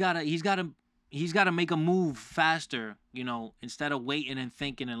gotta make a move faster, you know, instead of waiting and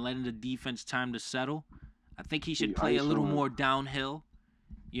thinking and letting the defense time to settle. I think he should He play a little isoing. more downhill,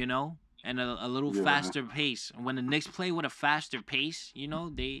 you know, and a little Yeah. faster pace. And when the Knicks play with a faster pace, you know,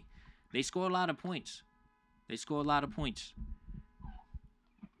 they score a lot of points. They score a lot of points.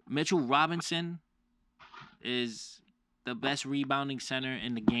 Mitchell Robinson is the best rebounding center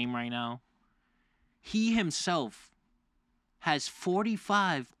in the game right now. He himself has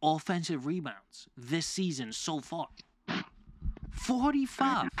 45 offensive rebounds this season so far.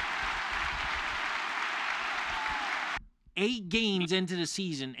 45. 8 games into the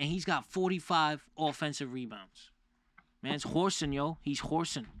season, and he's got 45 offensive rebounds. Man's horsing, yo. He's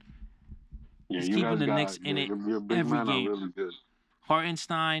horsing. Yeah, He's you keeping guys the got Knicks in it your big every men game. are really good.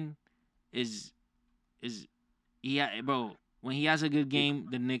 Hartenstein is bro, when he has a good game,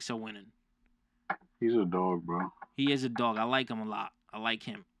 the Knicks are winning. He's a dog, bro. He is a dog. I like him a lot. I like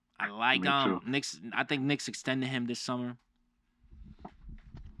him. I like Me too. Knicks. I think Knicks extended him this summer.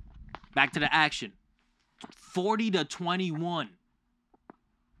 Back to the action. 40-21.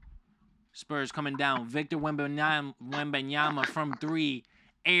 Spurs coming down. Victor Wembanyama from 3.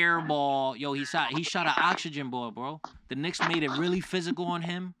 Air ball. Yo, he shot an oxygen ball, bro. The Knicks made it really physical on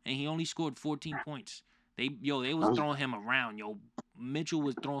him, and he only scored 14 points. They was throwing him around, yo. Mitchell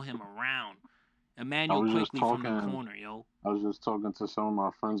was throwing him around. Emmanuel quickly from the corner, yo. I was just talking to some of my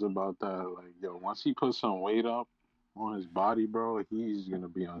friends about that. Like, yo, once he puts some weight up on his body, bro, he's gonna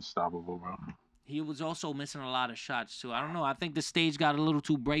be unstoppable, bro. He was also missing a lot of shots too. I don't know. I think the stage got a little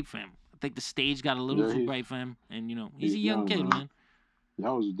too bright for him. Too bright for him, and you know he's a young kid, man. They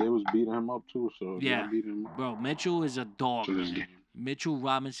was beating him up too, so yeah, beating him up. Bro, Mitchell is a dog. To this game. Mitchell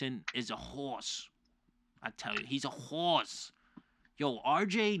Robinson is a horse. I tell you, he's a horse. Yo,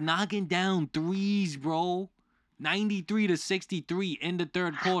 RJ knocking down threes, bro. 93-63 in the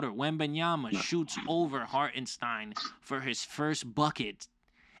third quarter. Wembanyama shoots over Hartenstein for his first bucket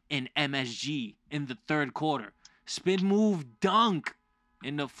in MSG in the third quarter. Spin move dunk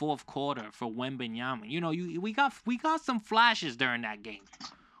in the fourth quarter for Wembanyama. You know, we got some flashes during that game.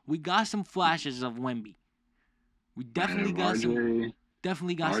 We got some flashes of Wemby. We definitely got some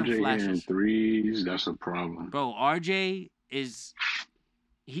flashes. Hitting threes, that's a problem. Bro, RJ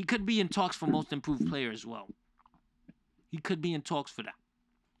he could be in talks for most improved player as well. He could be in talks for that.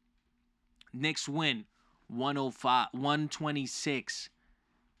 Knicks win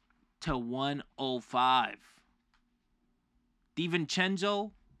 126-105.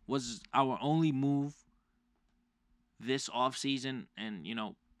 DiVincenzo was our only move this offseason, and, you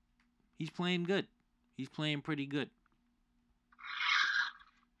know, he's playing good. He's playing pretty good.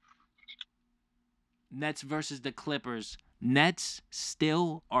 Nets versus the Clippers. Nets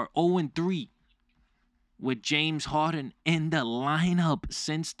still are 0-3 with James Harden in the lineup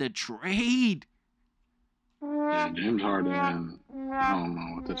since the trade. Yeah, James Harden, I don't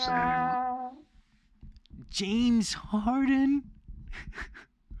know what to say anymore. James Harden?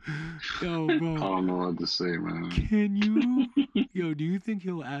 Yo, bro. I don't know what to say, man. Can you? Yo, do you think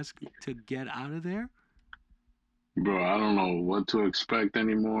he'll ask to get out of there? Bro, I don't know what to expect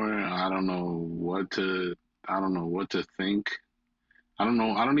anymore. I don't know what to think. I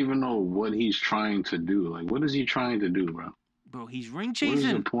don't even know what he's trying to do. Like, what is he trying to do, bro? Bro, he's ring chasing. What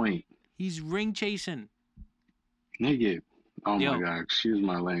is the point? He's ring chasing. Nigga. Oh my God, excuse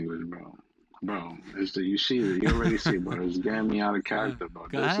my language, bro. Bro, you already see, bro. It's getting me out of character, bro.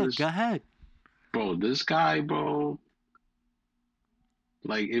 Go ahead. Bro, this guy, bro.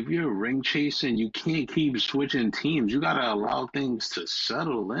 Like, if you're ring chasing, you can't keep switching teams. You gotta allow things to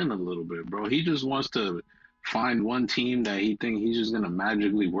settle in a little bit, bro. He just wants to find one team that he thinks he's just gonna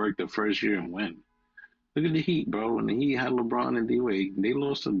magically work the first year and win. Look at the Heat, bro. When the Heat had LeBron and D-Wade, they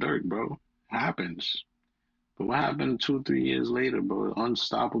lost to Dirk, bro. It happens. But what happened 2-3 years later, bro?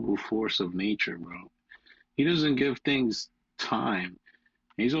 Unstoppable force of nature, bro. He doesn't give things time.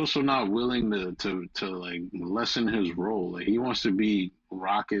 He's also not willing to like lessen his role. Like, he wants to be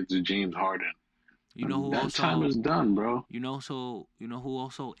Rockets James Harden. You know who that time is done, bro. You know who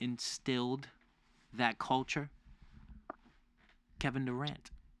also instilled that culture? Kevin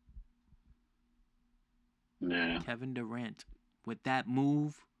Durant. Yeah. Kevin Durant, with that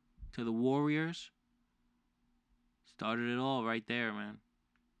move to the Warriors, started it all right there, man.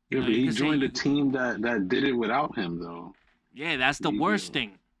 You Yeah, know, but you he could say, joined a team that did it without him though. yeah, that's the worst You,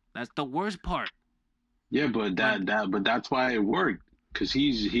 thing. That's the worst part. yeah, but But that's why it worked. Cause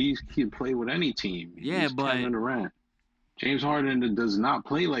he can play with any team. yeah, He's but Kevin Durant. James Harden does not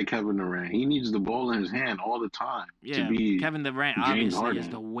play like Kevin Durant. He needs the ball in his hand all the time to yeah, be Kevin Durant James obviously is Harden.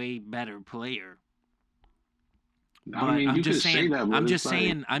 the way better player. I But mean, I'm you just could say saying, that, but it's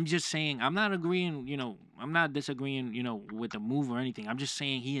like, I'm not agreeing, I'm not disagreeing, with the move or anything. I'm just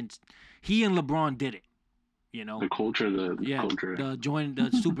saying he and LeBron did it, you know. the culture, the Yeah, culture. join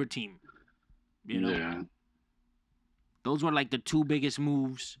the super team, you know. Yeah, Those were like the two biggest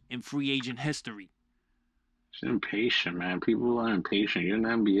moves in free agent history. it's impatient, man. People are impatient. You're in the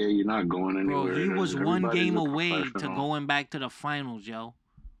NBA. You're not going Bro, anywhere. he was one Everybody's game a away to professional. going back to the finals, yo.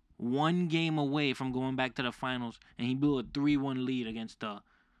 One game away from going back to the finals, and he blew a 3-1 lead against the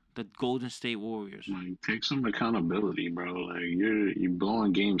Golden State Warriors. Like, take some accountability, bro. Like, you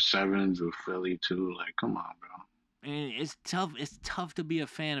blowing game sevens with Philly too. Like, come on, bro. And it's tough. It's tough to be a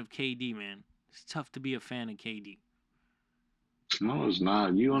fan of KD, man. It's tough to be a fan of KD. No, it's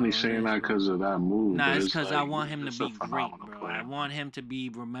not. You only Bro, it saying is, that bro. because of that move, Nah, but it's it's because I like want him to it's a be great, phenomenal bro. I player, want him to be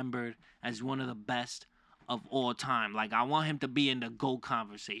remembered as one of the best of all time. Like I want him to be in the GOAT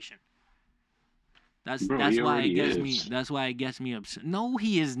conversation. bro. That's He why it already gets me. is, That's why it gets me upset. No,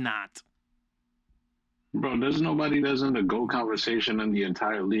 he is not. bro. There's nobody that's in the GOAT conversation in the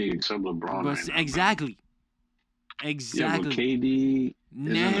entire league except LeBron But right now, bro. exactly, Yeah, but exactly. KD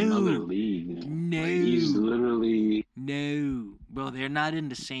is in another No, league. Like he's no, literally, no, bro. They're not in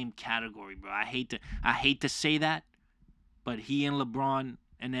the same category, bro. I hate to say that, but he and LeBron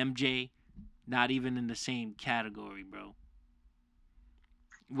and MJ, not even in the same category, bro.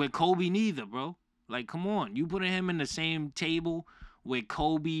 With Kobe, neither, bro. Like, come on, you putting him in the same table with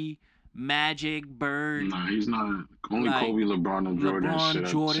Kobe, Magic, Bird, nah, he's not. Only like Kobe, LeBron, and Jordan LeBron, sit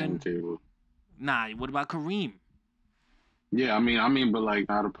at the same Jordan. table. Nah, what about Kareem? Yeah, I mean, but like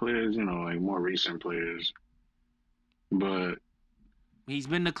out of players, like more recent players. But He's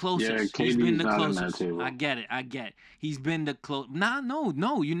been the yeah, closest. He's been KD's the not in that closest. I table. get it. I get it. He's been the close. Nah,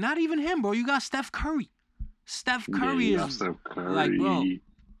 no. You're not even him, bro. You got Steph Curry. Steph Yeah, Curry you got is Steph like, bro. Curry.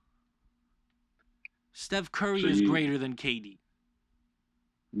 Steph Curry So is you, greater than KD.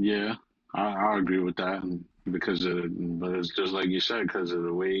 yeah, I agree with that because but it's just like you said because of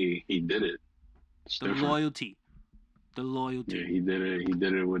the way he did it. It's The different. loyalty. The Yeah, loyalty. he did it. He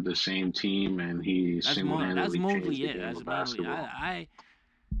did it with the same team, and he That's single-handedly changed mostly the it. game That's of mainly basketball.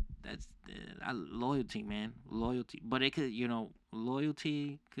 that's loyalty, man. Loyalty. But it could,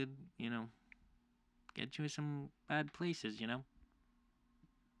 loyalty could, get you in some bad places.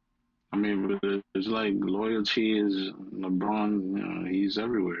 I mean, but it's like loyalty is LeBron. He's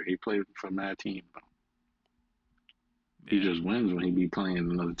everywhere. He played for Mad Team. He Yeah. just wins when he be playing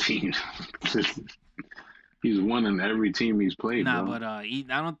another team. He's won in every team he's played, Nah, bro. but I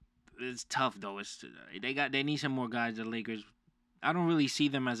don't. It's tough though. They need some more guys. The Lakers. I don't really see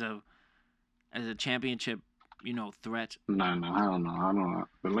them as a championship, threat. Nah, I don't know. I don't know.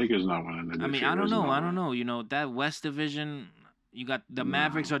 The Lakers not winning it I this mean, year. I don't There's know. no I don't way. know. That West Division. You got the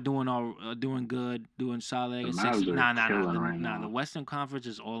Mavericks No, are doing good, doing solid. the At six. Mavs are killing right Nah. The now. Western Conference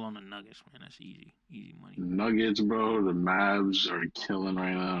is all on the Nuggets, man. That's easy money. Nuggets, bro. The Mavs are killing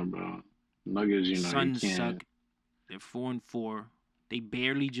right now, bro. Nuggets, you Suns can't. suck. They're 4-4. They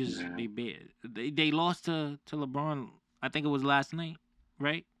barely just Yeah. they lost to LeBron. I think it was last night,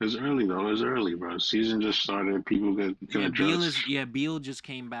 right? It's early though. It's early, bro. Season just started. People can Yeah, adjust. Beal just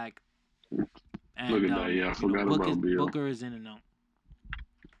came back, Look and at that. Yeah, I forgot about Beal. Booker is in and out.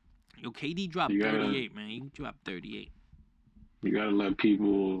 Yo, KD dropped You gotta 38, man. He dropped 38. you gotta let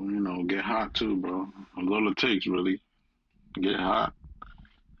people, get hot too, bro. That's all it takes, really. Get hot.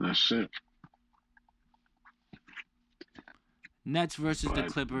 That's it. Nets versus the But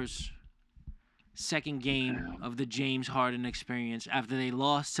Clippers. Second game yeah, of the James Harden experience after they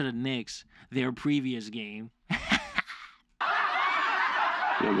lost to the Knicks their previous game.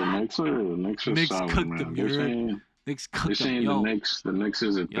 the Knicks are Knicks solid, cooked them, man. you They're heard? saying Knicks they're cooked them. saying Yo, the Knicks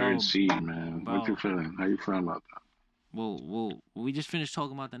is a third yo, seed, man. What you bro. feeling? How you feeling about that? Well, we just finished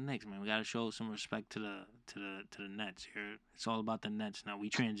talking about the Knicks, man. We gotta show some respect to the Nets here. It's all about the Nets now. We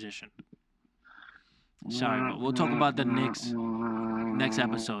transitioned. Sorry, but we'll talk about the Knicks next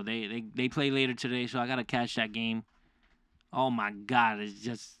episode. They play later today, so I gotta catch that game. Oh my God, it's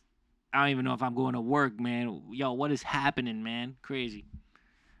just I don't even know if I'm going to work, man. Yo, what is happening, man? Crazy.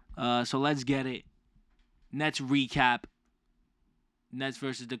 So let's get it. Nets recap. Nets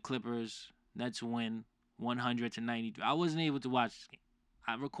versus the Clippers. Nets win 100-93. I wasn't able to watch this game.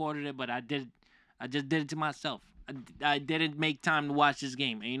 I recorded it, but I just did it to myself. I didn't make time to watch this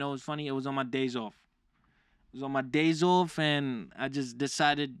game. And you know what's funny? It was on my days off. It was on my days off, and I just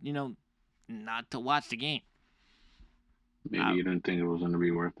decided, not to watch the game. Maybe you didn't think it was gonna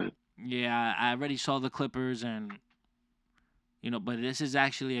be worth it. Yeah, I already saw the Clippers, and but this is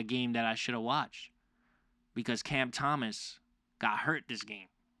actually a game that I should have watched because Cam Thomas got hurt this game.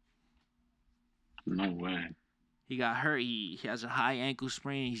 No way. He got hurt. He has a high ankle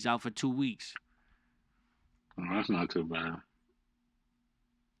sprain. He's out for 2 weeks. Oh, that's not too bad.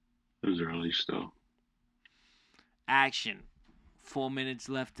 It was early still. Action. 4 minutes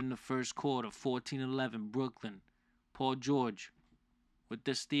left in the first quarter. 14-11 Brooklyn. Paul George with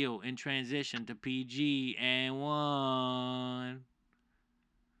the steal in transition to PG and one.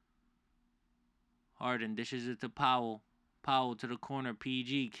 Harden dishes it to Powell. Powell to the corner.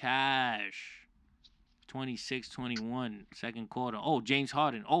 PG. Cash. 26-21. Second quarter. Oh, James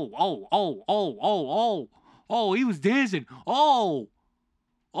Harden. Oh, he was dancing. Oh,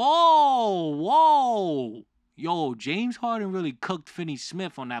 whoa. Yo, James Harden really cooked Finney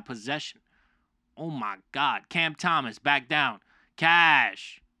Smith on that possession. Oh, my God. Cam Thomas back down.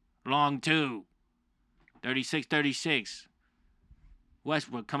 Cash. Long two. 36-36.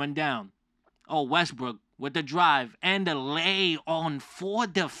 Westbrook coming down. Oh, Westbrook with the drive and the lay on 4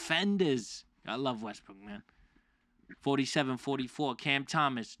 defenders. I love Westbrook, man. 47-44. Cam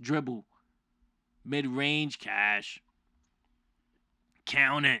Thomas. Dribble. Mid-range. Cash.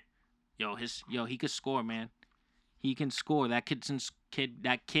 Count it. Yo, he could score, man. He can score. That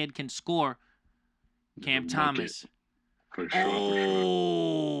kid can score. Cam Thomas. For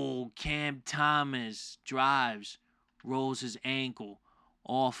sure. Cam Thomas drives, rolls his ankle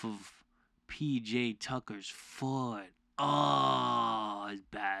off of PJ Tucker's foot. Oh, it's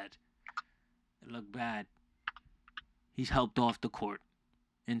bad. It looked bad. He's helped off the court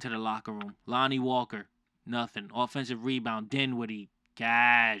into the locker room. Lonnie Walker, nothing. Offensive rebound. Dinwiddie,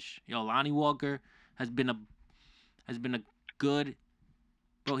 cash. Yo, Lonnie Walker has been a good,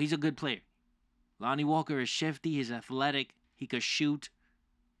 bro. He's a good player. Lonnie Walker is shifty. He's athletic. He could shoot.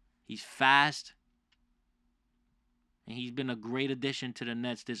 He's fast. And he's been a great addition to the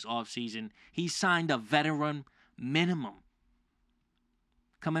Nets this offseason. He signed a veteran minimum.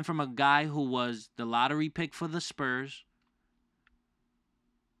 Coming from a guy who was the lottery pick for the Spurs.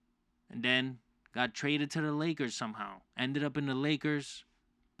 And then got traded to the Lakers somehow. Ended up in the Lakers.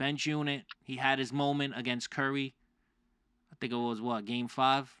 Bench unit. He had his moment against Curry. I think it was, Game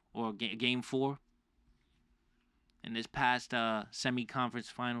 5 or Game 4? In this past semi-conference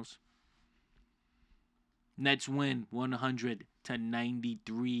finals. Nets win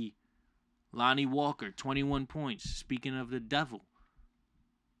 100-93. Lonnie Walker, 21 points. Speaking of the devil.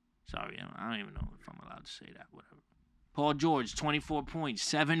 Sorry, I don't even know if I'm allowed to say that. Whatever. Paul George, 24 points.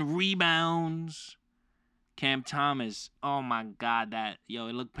 7 rebounds. Cam Thomas. Oh, my God. It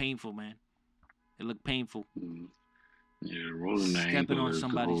looked painful, man. It looked painful. Yeah, rolling the ankle Stepping on is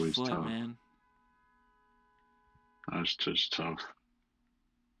somebody's always foot, tough. man. That's just tough.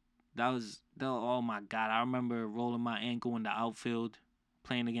 Oh my God. I remember rolling my ankle in the outfield,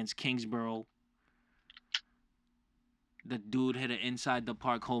 playing against Kingsborough. The dude hit an inside the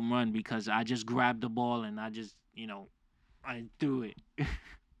park home run because I just grabbed the ball and I just, I threw it.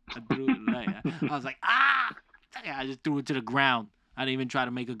 I was like, ah! I just threw it to the ground. I didn't even try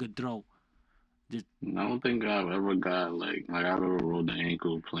to make a good throw. I don't think I've ever got, I've ever rolled the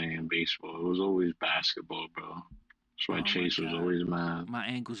ankle playing baseball. It was always basketball, bro. That's why Chase was always mad. My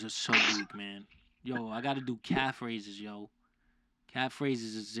ankles are so weak, man. Yo, I got to do calf raises, yo. Calf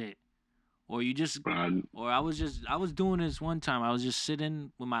raises is it. Or you just, or I was doing this one time. I was just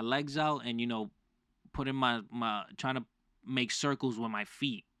sitting with my legs out and, putting trying to make circles with my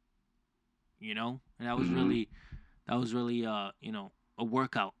feet. And that was really, a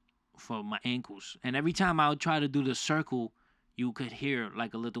workout for my ankles. And every time I would try to do the circle, you could hear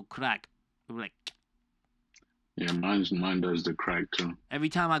like a little crack. It was like, yeah, mine does the crack too. Every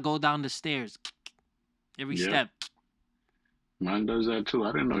time I go down the stairs, every step. Mine does that too.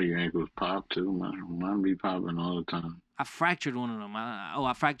 I didn't know your ankles pop too. Mine be popping all the time. I fractured one of them.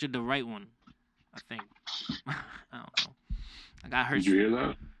 I fractured the right one, I think. I don't know. I got hurt. Did you hear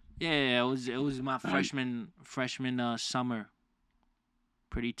that? Yeah, it was my freshman summer.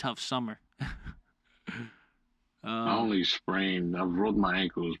 Pretty tough summer. I only sprained. I've rolled my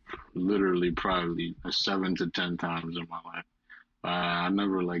ankles literally probably 7 to 10 times in my life. I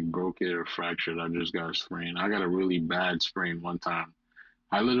never broke it or fractured. I just got sprained. I got a really bad sprain one time.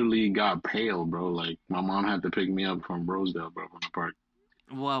 I literally got pale, bro. My mom had to pick me up from Rosedale, bro, from the park.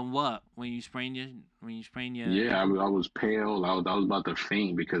 Well, what? When you sprain your Yeah, ankle? I was pale. I was about to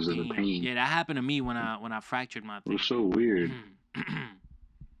faint because of the Damn. pain. Yeah, that happened to me when I fractured my It was thing. so weird.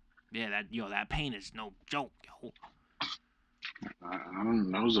 Yeah, that pain is no joke, yo. I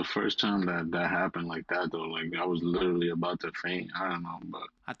don't. That was the first time that happened like that though. Like I was literally about to faint. I don't know, but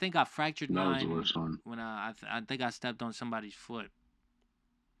I think I fractured that was the mine worst one. when I think I stepped on somebody's foot.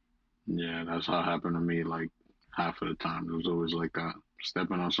 Yeah, that's how it happened to me. Like half of the time, it was always like that.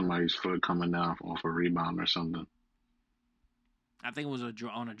 Stepping on somebody's foot coming down off a rebound or something. I think it was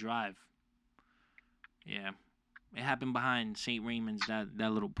on a drive. Yeah, it happened behind St. Raymond's that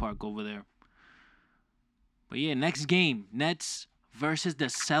little park over there. But yeah, next game, Nets versus the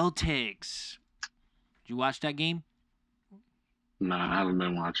Celtics. Did you watch that game? Nah, I haven't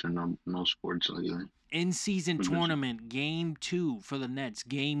been watching no sports lately. In-season Been busy. tournament, game 2 for the Nets,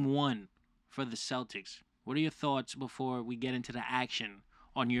 game 1 for the Celtics. What are your thoughts before we get into the action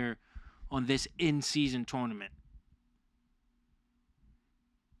on this in-season tournament?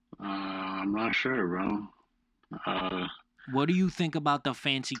 I'm not sure, bro. What do you think about the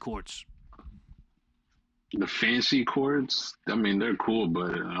fancy courts? The fancy courts, I mean, they're cool,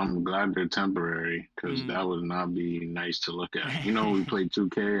 but I'm glad they're temporary because that would not be nice to look at. You know, we play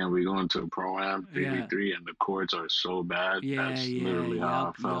 2K and we go into a pro-am Yeah. 3v3 and the courts are so bad. Yeah, That's yeah, literally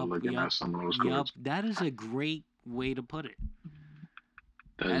how I felt yup, looking yup, at some of those yup. courts. That is a great way to put it.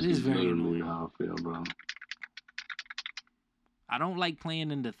 That is is very literally annoying. how I feel, bro. I don't like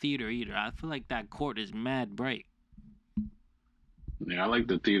playing in the theater either. I feel like that court is mad bright. Yeah, I like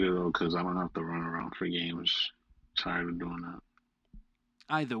the theater though because I don't have to run around for games. Tired of doing that.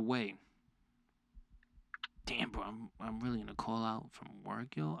 Either way. Damn, bro, I'm really gonna call out from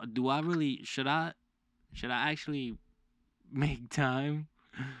work, yo. Should I actually make time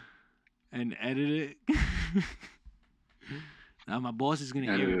and edit it? Now my boss is gonna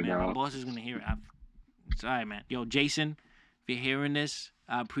hear Edit it, it man. My out. boss is gonna hear it. It's all right, man. Yo, Jason, if you're hearing this,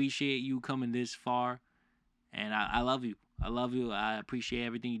 I appreciate you coming this far, and I love you. I love you. I appreciate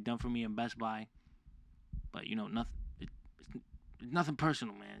everything you've done for me in Best Buy. But you know, it's nothing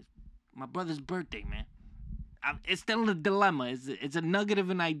personal, man. It's my brother's birthday, man. It's still a dilemma. It's a nugget of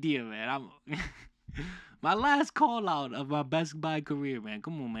an idea, man. I'm my last call out of my Best Buy career, man.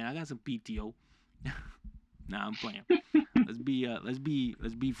 Come on, man. I got some PTO. Nah, I'm playing. Let's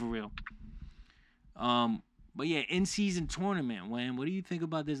be for real. But yeah, in-season tournament. What do you think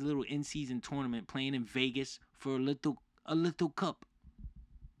about this little in-season tournament playing in Vegas for a little cup?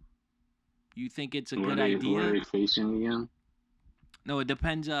 You think it's a good idea? Who are they facing again? No, it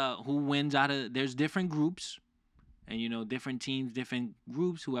depends. Who wins there's different groups, and different teams, different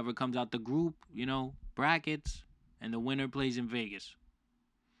groups. Whoever comes out the group, brackets, and the winner plays in Vegas.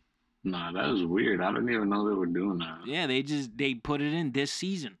 Nah, that was weird. I didn't even know they were doing that. Yeah, they put it in this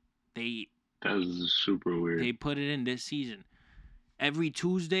season. That was super weird. They put it in this season. Every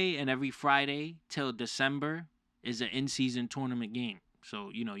Tuesday and every Friday till December is an in-season tournament game.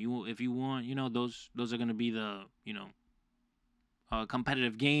 So if you want, those are gonna be the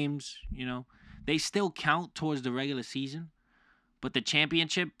competitive games. They still count towards the regular season, but the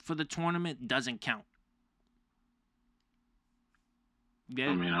championship for the tournament doesn't count. Yeah.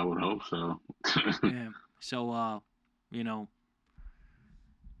 I mean, I would hope so. Yeah. So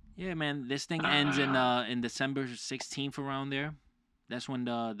yeah, man, this thing ends in December 16th around there. That's when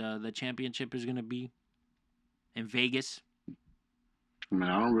the championship is gonna be in Vegas. I mean,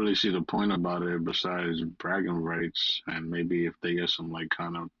 I don't really see the point about it besides bragging rights and maybe if they get some like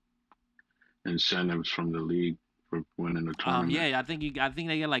kind of incentives from the league for winning the tournament. Yeah, I think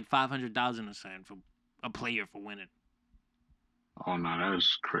they get like $500,000 or something for a player for winning. Oh no,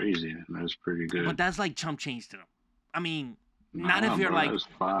 that's crazy. That's pretty good. But that's like chump change to them. I mean, not if you're bro, like that's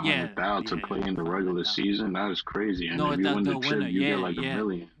 $500,000 to play in the regular season. That is crazy. And no, if you win the winner. chip, you get like $1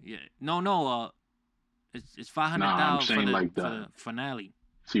 million. Yeah. No. It's $500,000 I'm saying for like the finale.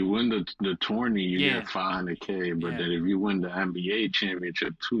 If you win the tourney, you get $500K. But then if you win the NBA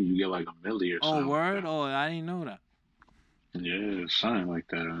championship too, you get like $1 million or something. Oh, word? Oh, I didn't know that. Yeah, something like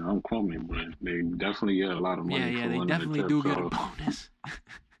that. Don't quote me, but they definitely get a lot of money. Yeah, they definitely do get a bonus.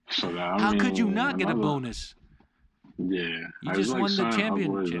 So how could you not get a bonus? Yeah, you just won the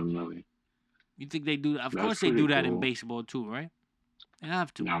championship. You think they do? Of course, they do that in baseball too, right? They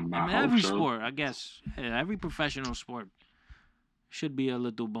have to. Every sport, I guess. Every professional sport should be a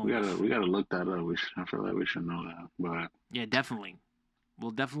little bonus. We gotta look that up. I feel like we should know that. But yeah, definitely.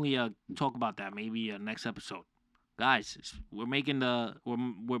 We'll definitely talk about that maybe next episode. Guys, we're reaching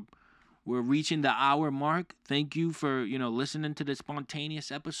the hour mark. Thank you for listening to the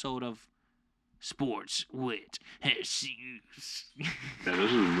spontaneous episode of Sports with Jesus. Yeah,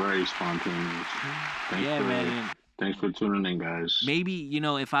 this is very spontaneous. Man. Thanks for tuning in, guys. Maybe,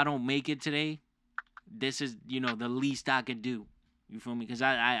 if I don't make it today, this is, the least I could do. You feel me? Because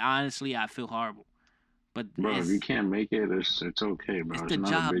I honestly, I feel horrible. But bro, if you can't make it, it's okay, bro. It's the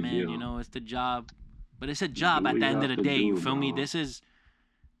not job, a big man. deal. It's the job. But it's a job at the end of the day. You feel me? This is.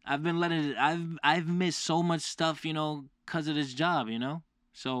 I've been letting it. I've missed so much stuff, because of this job.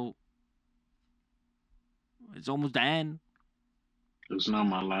 So it's almost the end. It's not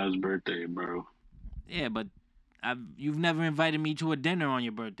my last birthday, bro. Yeah, but you've never invited me to a dinner on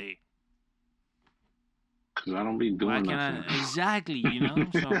your birthday. Cause I don't be doing nothing. Exactly,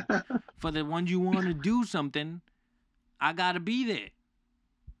 So for the ones you want to do something, I gotta be there.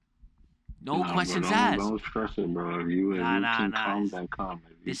 No questions asked. Don't stress it, bro. If you can come, then come.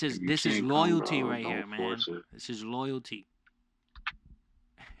 This is loyalty right here, man. This is loyalty.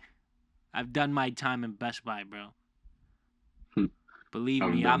 I've done my time in Best Buy, bro. Believe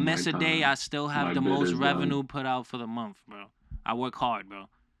me, I miss a day. I still have the most revenue put out for the month, bro. I work hard, bro.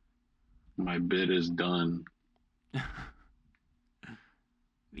 My bid is done.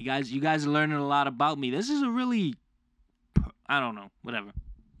 You guys are learning a lot about me. This is a really, I don't know, whatever.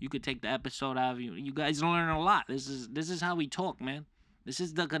 You could take the episode out of you. You guys learn a lot. This is how we talk, man. This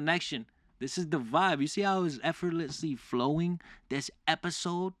is the connection. This is the vibe. You see how it's effortlessly flowing this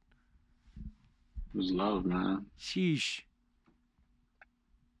episode? It's love, man. Sheesh.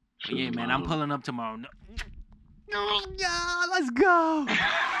 But yeah, man, I'm pulling up tomorrow. No, yeah, let's go.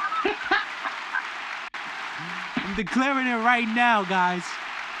 I'm declaring it right now, guys.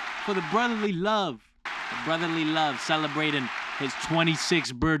 For the brotherly love. The brotherly love celebrating his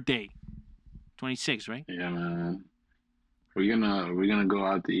 26th birthday. 26, right? Yeah, man. We're gonna go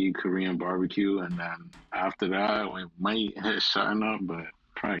out to eat Korean barbecue, and then after that we might hit something up, but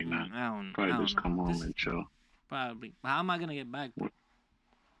probably not. Probably just come home and chill. Probably. How am I gonna get back?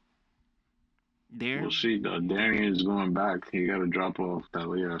 There. We'll see. Darian's going back. He got to drop off that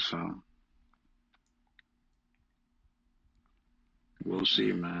Leah, so we'll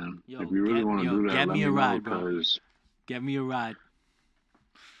see, man. Yo, if you really want to do that, get let me a ride, bro. Get me a ride.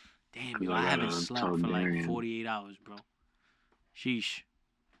 Damn, yo, I haven't slept for like 48 hours, bro. Sheesh.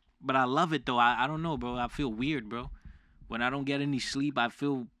 But I love it, though. I don't know, bro. I feel weird, bro. When I don't get any sleep, I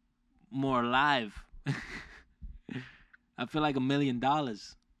feel more alive. I feel like $1 million.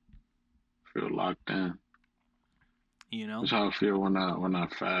 Feel locked in. That's how I feel when I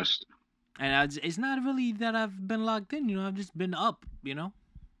fast. And it's not really that I've been locked in. I've just been up.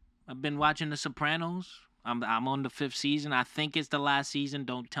 I've been watching The Sopranos. I'm on the 5th season. I think it's the last season.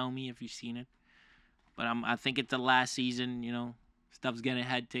 Don't tell me if you've seen it. But I think it's the last season. Stuff's getting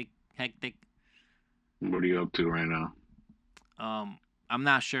hectic. What are you up to right now? I'm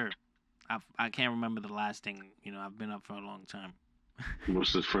not sure. I can't remember the last thing. I've been up for a long time.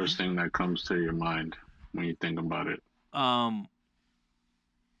 What's the first thing that comes to your mind when you think about it?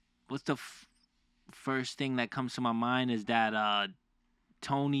 What's the first thing that comes to my mind is that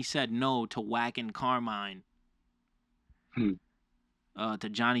Tony said no to Wack and Carmine. To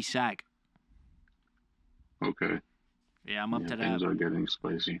Johnny Sack. Okay. Yeah, I'm up to that. Things are getting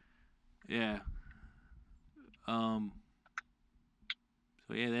spicy. Yeah. So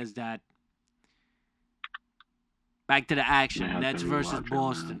yeah, there's that. Back to the action. Nets versus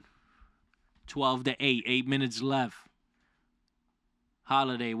Boston. 12-8. 8 minutes left.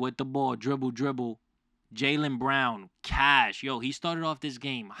 Holiday with the ball. Dribble. Jaylen Brown. Cash. Yo, he started off this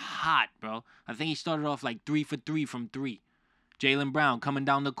game hot, bro. I think he started off like 3 for 3 from 3. Jaylen Brown coming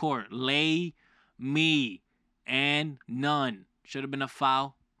down the court. Lay me and none. Should have been a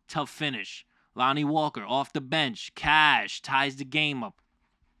foul. Tough finish. Lonnie Walker off the bench. Cash ties the game up.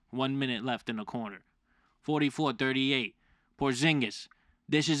 1 minute left in the corner. 44-38. Porzingis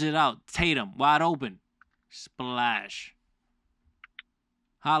dishes it out. Tatum wide open. Splash.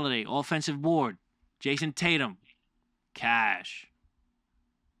 Holiday offensive board. Jason Tatum. Cash.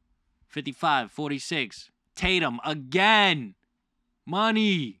 55-46. Tatum again.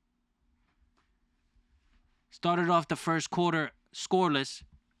 Money. Started off the first quarter scoreless.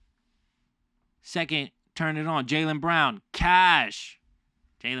 Second, turned it on. Jaylen Brown. Cash.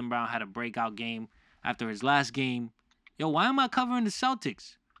 Jaylen Brown had a breakout game after his last game. Yo, why am I covering the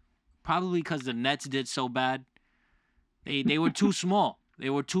Celtics? Probably because the Nets did so bad. They were too small. They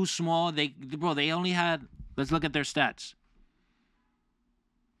were too small. They only had... Let's look at their stats.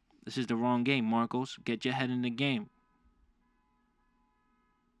 This is the wrong game, Marcos. Get your head in the game.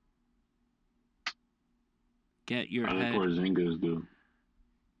 Get your head... How did Porzingis do?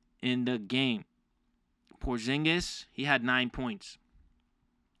 In the game. Porzingis, he had 9 points.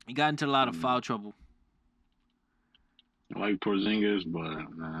 He got into a lot of foul trouble. I like Porzingis, but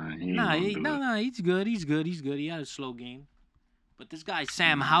he ain't gonna do it. He's good. He had a slow game. But this guy,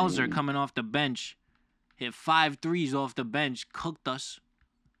 Sam Hauser, coming off the bench, hit 5 threes off the bench, cooked us.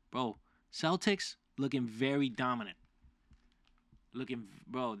 Bro, Celtics looking very dominant.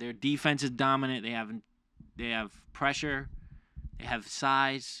 Their defense is dominant. They have pressure. They have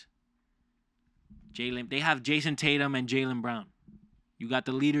size. They have Jason Tatum and Jaylen Brown. You got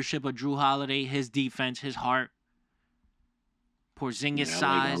the leadership of Drew Holiday, his defense, his heart. Porzingis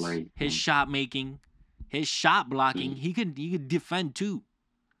size, his shot making, his shot blocking. He could defend too.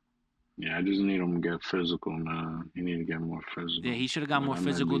 Yeah, I just need him to get physical, man. He need to get more physical. Yeah, he should have got more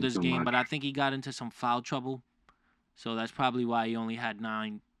physical this game, but I think he got into some foul trouble. So that's probably why he only had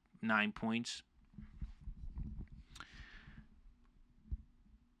 9 points.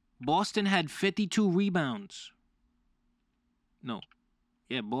 Boston had 52 rebounds.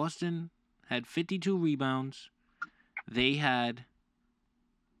 Boston had 52 rebounds. They had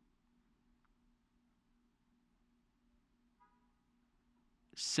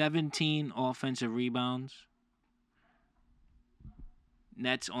 17 offensive rebounds.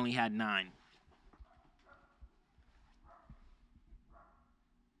 Nets only had 9.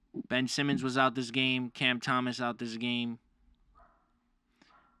 Ben Simmons was out this game. Cam Thomas out this game.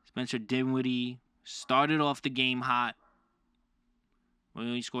 Spencer Dinwiddie started off the game hot.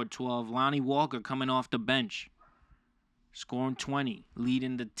 He scored 12. Lonnie Walker coming off the bench, scoring 20,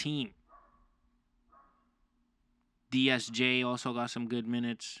 leading the team. DSJ also got some good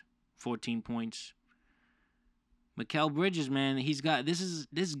minutes, 14 points. Mikal Bridges, man,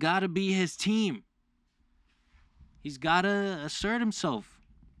 this got to be his team. He's got to assert himself.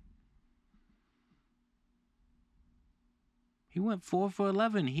 He went 4 for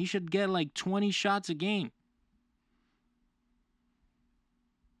 11. He should get like 20 shots a game.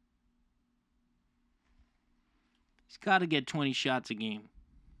 He's got to get 20 shots a game.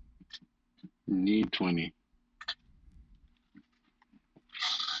 Need 20.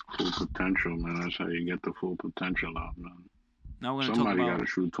 Full potential, man. That's how you get the full potential out, man. Now we're gonna Somebody talk about, got to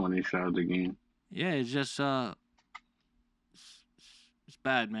shoot 20 shots a game. Yeah, it's just it's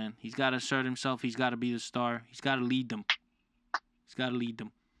bad, man. He's got to assert himself. He's got to be the star. He's got to lead them. He's got to lead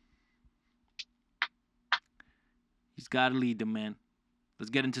them. He's got to lead them, man. Let's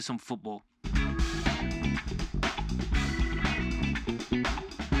get into some football.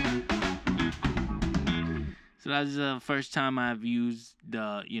 So that's the first time I've used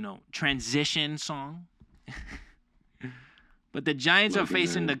the, transition song. But the Giants are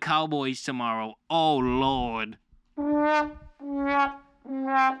facing the Cowboys tomorrow. Oh, Lord. That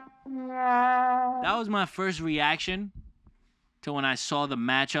was my first reaction to when I saw the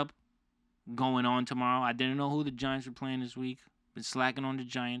matchup going on tomorrow. I didn't know who the Giants were playing this week. Been slacking on the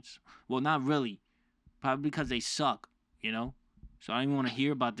Giants. Well, not really. Probably because they suck, So I don't even want to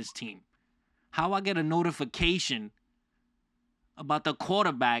hear about this team. How I get a notification about the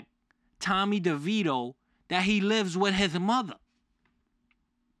quarterback, Tommy DeVito, that he lives with his mother.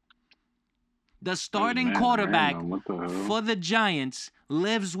 The starting quarterback for the Giants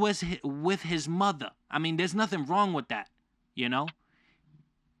lives with his mother. I mean, there's nothing wrong with that,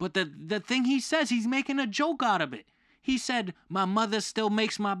 But the thing he says, he's making a joke out of it. He said, my mother still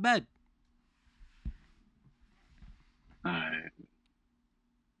makes my bed. All right.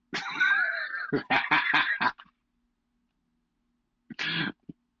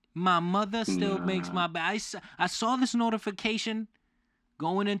 My mother still makes my bed. I saw this notification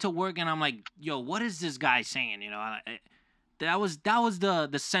going into work, and I'm like, yo, what is this guy saying? That was the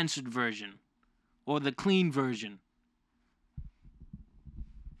censored version or the clean version.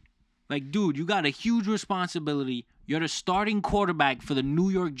 Like, dude, you got a huge responsibility. You're the starting quarterback for the New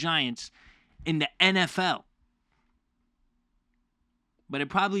York Giants in the NFL. But it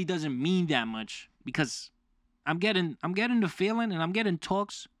probably doesn't mean that much because I'm getting the feeling and I'm getting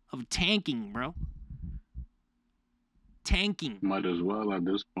talks of tanking, bro. Tanking. Might as well at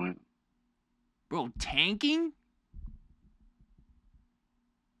this point. Bro, tanking?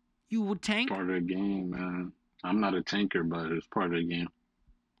 You would tank? Part of the game, man. I'm not a tanker, but it's part of the game.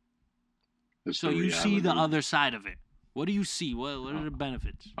 So you see the other side of it. What do you see? What are the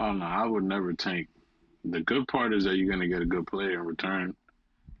benefits? Oh, no, I would never tank. The good part is that you're going to get a good player in return.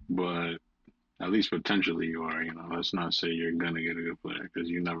 But at least potentially you are, Let's not say you're going to get a good player because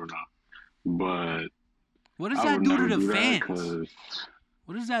you never know. But what does that do to the fans?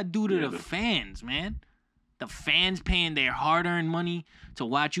 What does that do to the fans, man? The fans paying their hard-earned money to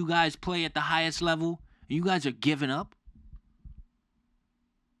watch you guys play at the highest level, and you guys are giving up?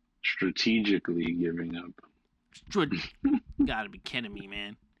 Strategically giving up. You gotta be kidding me,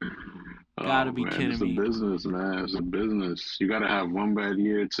 man. Gotta Oh be man, kidding it's a me. business, man. It's a business. You gotta have one bad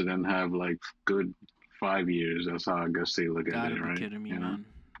year to then have like good 5 years. That's how I guess they look at Gotta it, be right? kidding me, You know, man.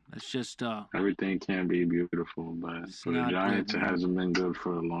 That's just everything can be beautiful, but it's for the not good, Giants, it man. hasn't been good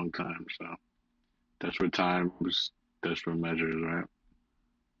for a long time. So that's what times, that's what measures, right?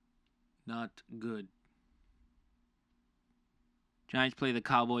 Not good. Giants play the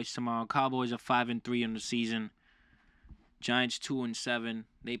Cowboys tomorrow. Cowboys are 5-3 in the season. Giants 2-7.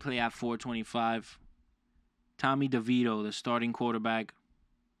 They play at 4:25. Tommy DeVito, the starting quarterback.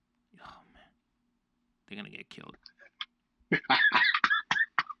 Oh man, they're gonna get killed,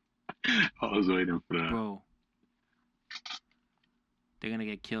 I was waiting for that. bro. They're gonna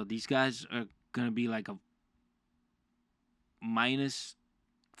get killed. These guys are gonna be like a minus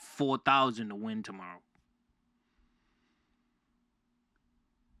 4,000 to win tomorrow.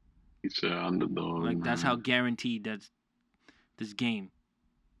 He's an underdog, Like that's how man. guaranteed that's this game.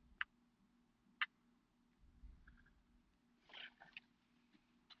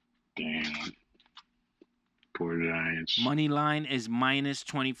 Damn, poor Giants. Money line is minus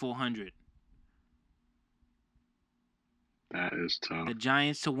 2,400. That is tough. The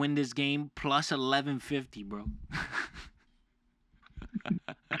Giants to win this game plus 1150, bro.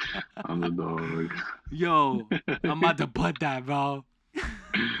 Underdog. Yo, I'm about to put that, bro.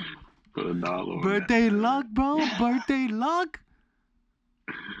 Put $1 on Birthday that. luck, bro. Birthday luck.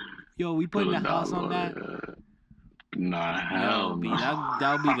 Yo, we Put putting the $1 house on that. that. Nah, Yo, hell B, no.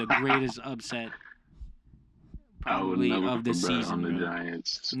 that'll be the greatest upset I would probably never of the bet on season, the bro.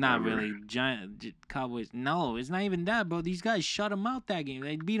 Giants. Not ever. really. Cowboys. No, it's not even that, bro. These guys shut them out that game.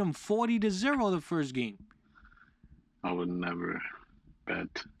 They beat them 40-0 the first game. I would never bet.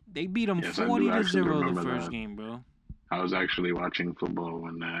 They beat them Yes, I do 40 to actually 0 the remember first that. game, bro. I was actually watching football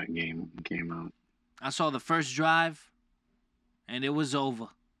when that game came out. I saw the first drive, and it was over.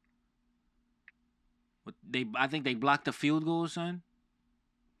 But I think they blocked the field goal, son.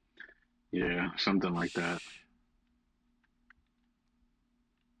 Yeah, something like that.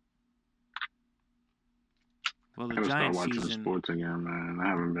 Well, I the gotta start Giants watching season. sports again, man. I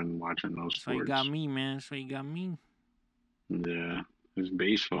haven't been watching those That's why you sports. got me, man. That's why you got me. Yeah, it's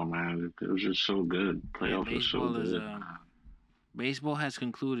baseball, man. It was just so good. Playoffs was so good. Baseball has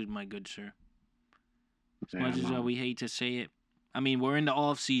concluded, my good sir. As Yeah, much as no. we hate to say it, I mean we're in the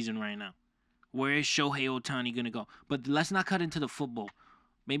off season right now. Where is Shohei Ohtani gonna go? But let's not cut into the football.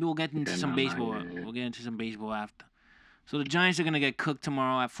 Maybe we'll get into Yeah, some no, baseball. yeah. We'll get into some baseball after. So the Giants are gonna get cooked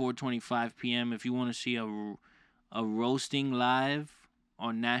tomorrow at 4:25 p.m. If you want to see a roasting live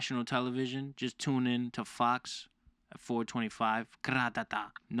on national television, just tune in to Fox at 4:25.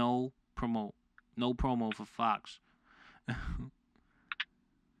 No promo for Fox.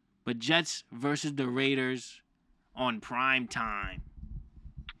 But Jets versus the Raiders on prime time.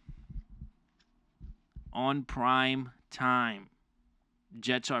 On prime time.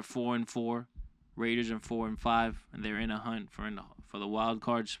 Jets are 4-4. Raiders are 4-5, and they're in a hunt for the wild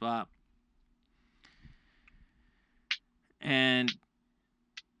card spot. And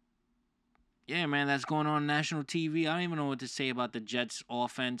yeah, man, that's going on national TV. I don't even know what to say about the Jets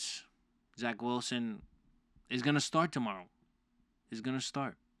offense. Zach Wilson is gonna start tomorrow. He's gonna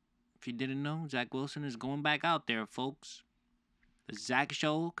start. If you didn't know, Zach Wilson is going back out there, folks. The Zach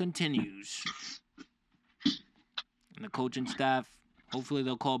Show continues. And the coaching staff, hopefully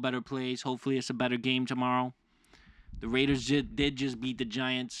they'll call better plays. Hopefully it's a better game tomorrow. The Raiders did just beat the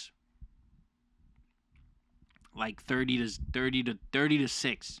Giants like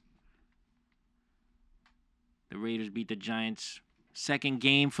 30-6. The Raiders beat the Giants. Second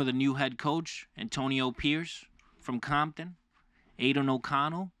game for the new head coach, Antonio Pierce from Compton. Aidan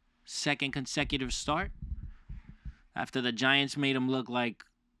O'Connell, second consecutive start. After the Giants made him look like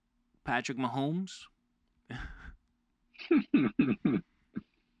Patrick Mahomes.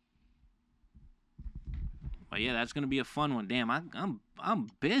 But yeah, that's gonna be a fun one. Damn, I'm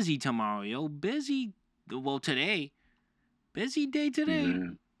busy tomorrow, yo. Busy. Well, today. Busy day today. Yeah.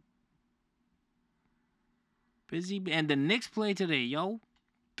 Busy, and the Knicks play today, yo.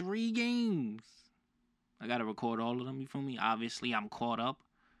 3 games. I gotta record all of them. You feel me? Obviously, I'm caught up.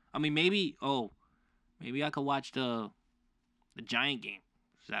 I mean, maybe I could watch the Giant game.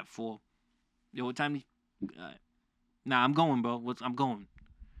 Is that 4? Yo, what time? Nah, I'm going, bro. I'm going.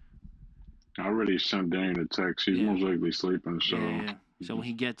 I already sent Dane a text. He's most likely sleeping, so Yeah. So when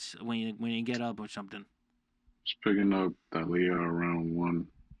you get up or something. he's picking up that Leah around 1.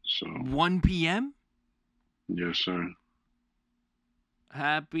 So 1 p.m. yes, sir.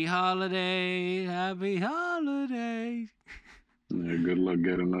 Happy holiday, happy holiday. Yeah, good luck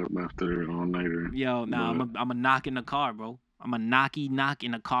getting up after all nighter. Yo, nah, I'm a knock in the car, bro. I'm a knock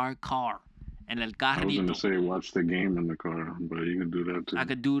in a car. And el I was gonna carrito. say watch the game in the car, but you can do that I too.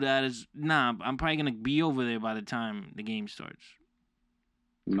 could do that as nah. I'm probably gonna be over there by the time the game starts.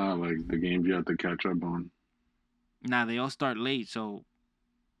 Not like the games you have to catch up on. Nah, they all start late, so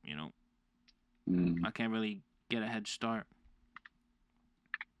you know Mm. I can't really get a head start.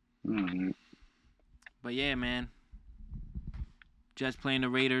 Alright. But yeah, man. Jets playing the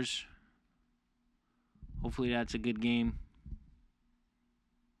Raiders. Hopefully that's a good game.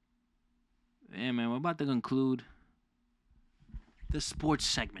 Yeah, man, we're about to conclude the sports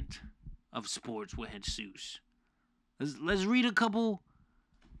segment of Sports with Jesus. Let's read a couple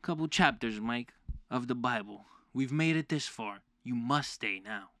chapters, Mike, of the Bible. We've made it this far. You must stay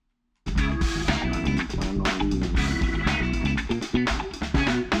now. I don't plan on leaving.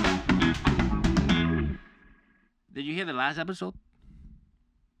 Did you hear the last episode?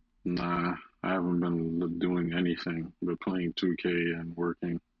 Nah, I haven't been doing anything but playing 2K and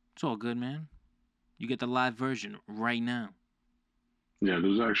working. It's all good, man. You get the live version right now. Yeah, it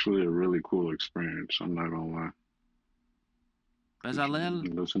was actually a really cool experience. I'm not gonna lie.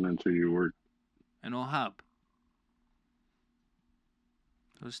 Bezalel Listening to you work. and Ohab.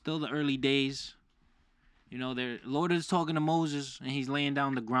 So it's still the early days. You know, the Lord is talking to Moses, and he's laying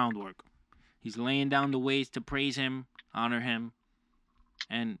down the groundwork. He's laying down the ways to praise him, honor him,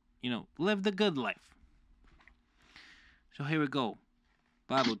 and, live the good life. So here we go.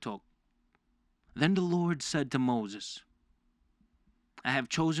 Bible talk. Then the Lord said to Moses, I have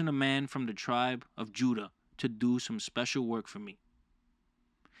chosen a man from the tribe of Judah to do some special work for me.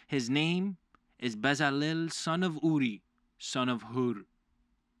 His name is Bezalel, son of Uri, son of Hur.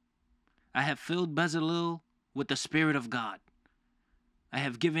 I have filled Bezalel with the Spirit of God. I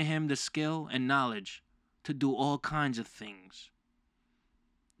have given him the skill and knowledge to do all kinds of things.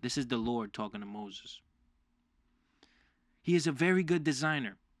 This is the Lord talking to Moses. He is a very good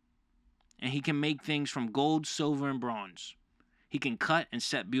designer, and he can make things from gold, silver, and bronze. He can cut and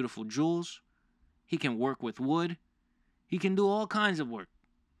set beautiful jewels. He can work with wood. He can do all kinds of work.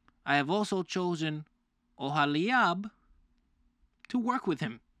 I have also chosen Oholiab to work with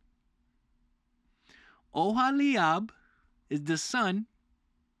him. Oholiab is the son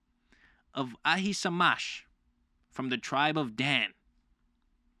of Ahisamash from the tribe of Dan.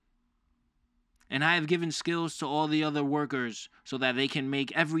 And I have given skills to all the other workers so that they can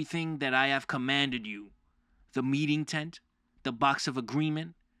make everything that I have commanded you. The meeting tent, the box of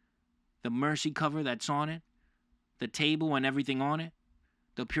agreement, the mercy cover that's on it, the table and everything on it,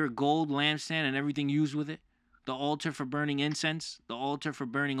 the pure gold lampstand and everything used with it, the altar for burning incense, the altar for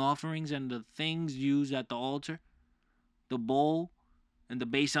burning offerings and the things used at the altar, the bowl and the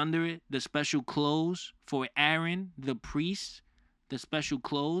base under it, the special clothes for Aaron the priest, the special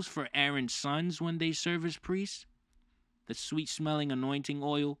clothes for Aaron's sons when they serve as priests, the sweet-smelling anointing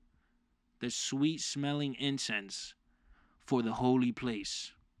oil, the sweet-smelling incense for the holy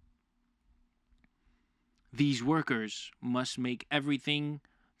place. These workers must make everything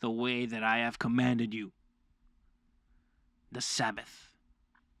the way that I have commanded you. The Sabbath.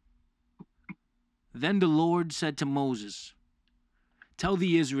 Then the Lord said to Moses, tell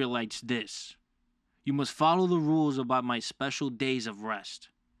the Israelites this. You must follow the rules about my special days of rest.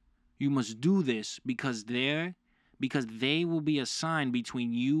 You must do this because they will be a sign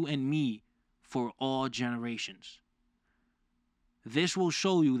between you and me for all generations. This will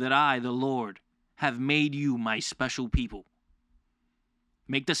show you that I, the Lord, have made you my special people.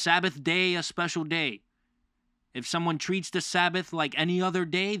 Make the Sabbath day a special day. If someone treats the Sabbath like any other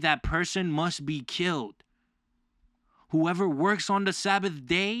day, that person must be killed. Whoever works on the Sabbath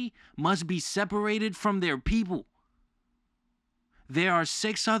day must be separated from their people. There are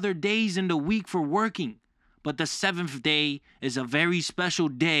 6 other days in the week for working, but the 7th day is a very special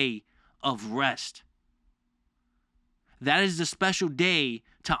day of rest. That is the special day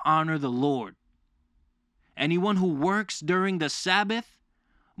to honor the Lord. Anyone who works during the Sabbath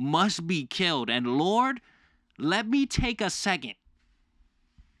must be killed. And Lord, let me take a second.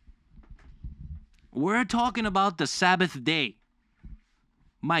 We're talking about the Sabbath day.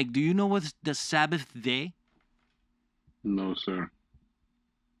 Mike, do you know what's the Sabbath day? No, sir.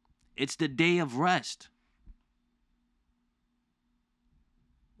 It's the day of rest.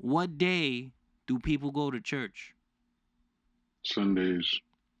 What day do people go to church? Sundays.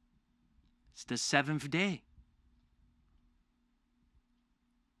 It's the 7th day.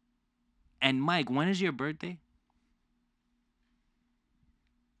 And Mike, when is your birthday?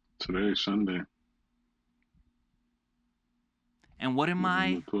 Today, Sunday. And what am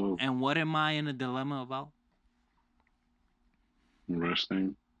I? November 12th. And what am I in a dilemma about?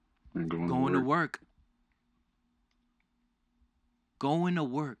 Resting and going Going to to work. work. going to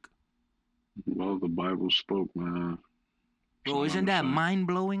work. Well, the Bible spoke, man. Bro, isn't that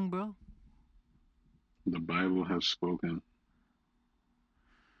mind-blowing, bro? The Bible has spoken.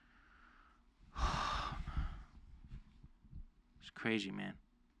 It's crazy, man.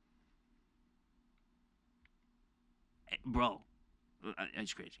 Bro,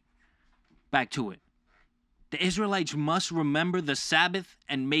 it's crazy. Back to it. The Israelites must remember the Sabbath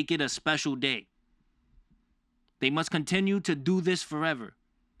and make it a special day. They must continue to do this forever.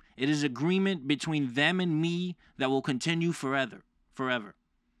 It is agreement between them and me that will continue forever.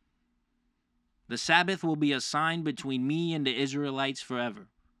 The Sabbath will be a sign between me and the Israelites forever.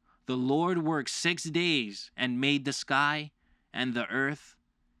 The Lord worked 6 days and made the sky and the earth,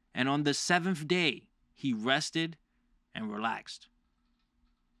 and on the seventh day he rested and relaxed.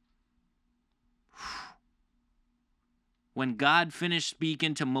 When God finished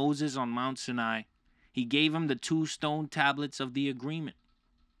speaking to Moses on Mount Sinai, he gave him the 2 stone tablets of the agreement.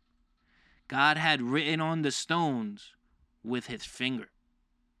 God had written on the stones with his finger.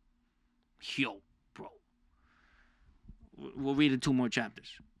 Yo, bro. We'll read 2 more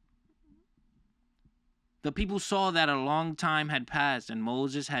chapters. The people saw that a long time had passed and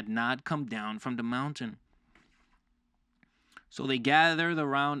Moses had not come down from the mountain. So they gathered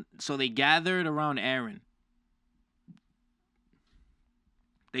around Aaron.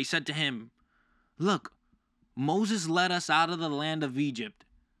 They said to him, "Look, Moses led us out of the land of Egypt,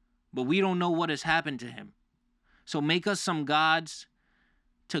 but we don't know what has happened to him. So make us some gods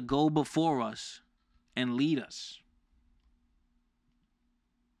to go before us and lead us."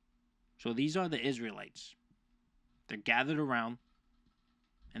 So these are the Israelites. They're gathered around,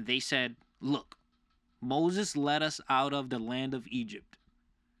 and they said, "Look, Moses led us out of the land of Egypt,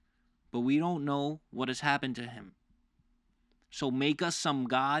 but we don't know what has happened to him. So make us some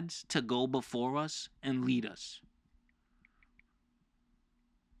gods to go before us and lead us."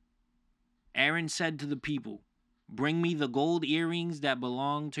 Aaron said to the people, "Bring me the gold earrings that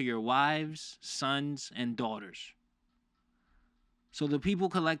belong to your wives, sons, and daughters." So the people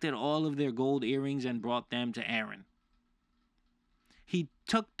collected all of their gold earrings and brought them to Aaron. He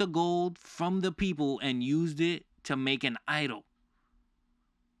took the gold from the people and used it to make an idol.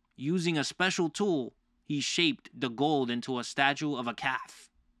 Using a special tool, he shaped the gold into a statue of a calf.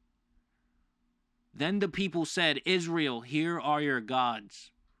 Then the people said, "Israel, here are your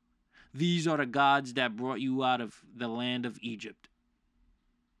gods. These are the gods that brought you out of the land of Egypt."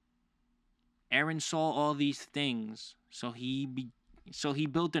 Aaron saw all these things, so he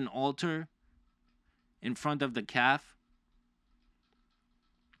built an altar in front of the calf.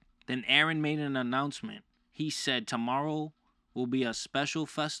 Then Aaron made an announcement. He said, "Tomorrow will be a special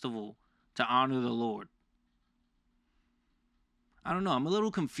festival to honor the Lord." I don't know. I'm a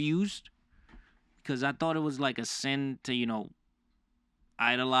little confused because I thought it was like a sin to,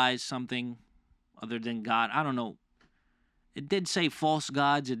 idolize something other than God. I don't know. It did say false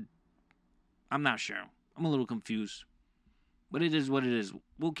gods. I'm not sure. I'm a little confused. But it is what it is.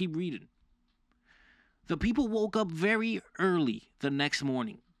 We'll keep reading. The people woke up very early the next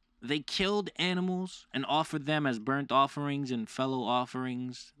morning. They killed animals and offered them as burnt offerings and fellow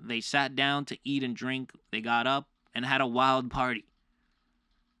offerings. They sat down to eat and drink. They got up and had a wild party.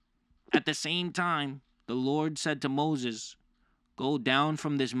 At the same time, the Lord said to Moses, "Go down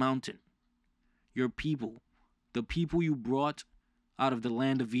from this mountain. Your people, the people you brought out of the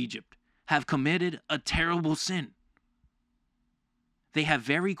land of Egypt, have committed a terrible sin. They have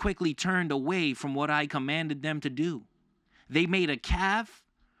very quickly turned away from what I commanded them to do. They made a calf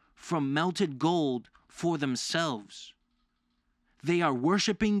from melted gold for themselves. They are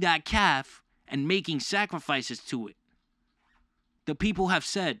worshiping that calf and making sacrifices to it. The people have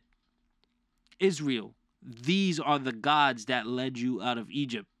said, 'Israel, these are the gods that led you out of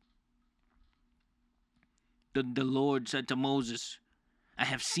Egypt.'" The Lord said to Moses, "I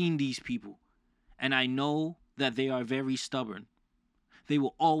have seen these people, and I know that they are very stubborn. They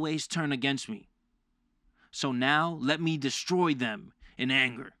will always turn against me. So now let me destroy them in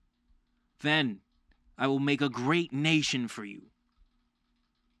anger. Then I will make a great nation for you."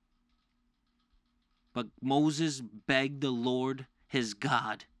 But Moses begged the Lord, his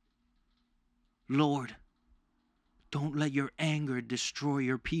God, "Lord, don't let your anger destroy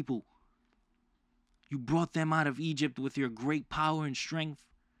your people. You brought them out of Egypt with your great power and strength.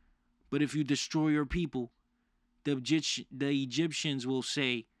 But if you destroy your people, the Egyptians will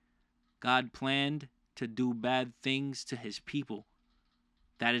say, 'God planned to do bad things to his people.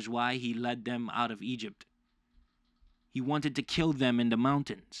 That is why he led them out of Egypt. He wanted to kill them in the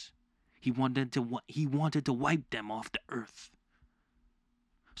mountains. He wanted to wipe them off the earth.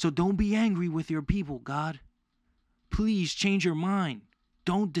 So don't be angry with your people, God. Please change your mind.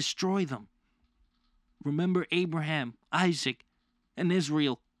 Don't destroy them. Remember Abraham, Isaac, and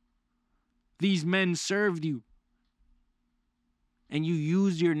Israel. These men served you, and you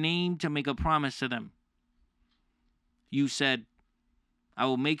used your name to make a promise to them. You said, I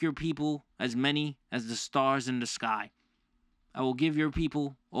will make your people as many as the stars in the sky. I will give your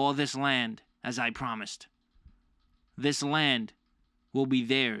people all this land as I promised. This land will be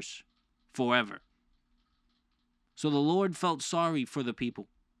theirs forever. So the Lord felt sorry for the people.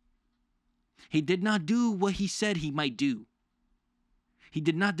 He did not do what he said he might do. He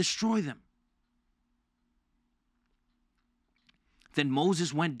did not destroy them. Then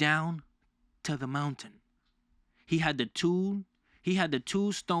Moses went down to the mountain. He had the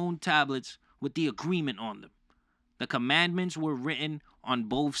two stone tablets with the agreement on them. The commandments were written on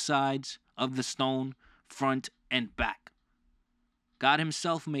both sides of the stone, front and back. God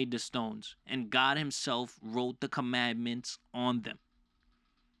himself made the stones, and God himself wrote the commandments on them.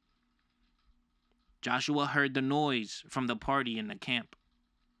 Joshua heard the noise from the party in the camp.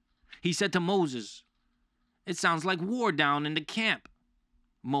 He said to Moses, "It sounds like war down in the camp."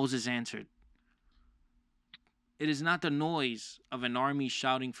 Moses answered, "It is not the noise of an army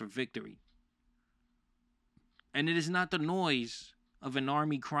shouting for victory, and it is not the noise of an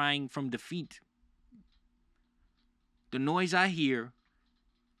army crying from defeat. The noise I hear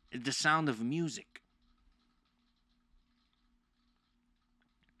is the sound of music."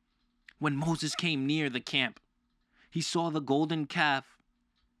 When Moses came near the camp, he saw the golden calf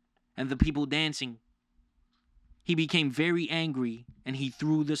and the people dancing. He became very angry, and he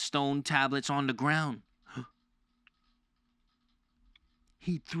threw the stone tablets on the ground.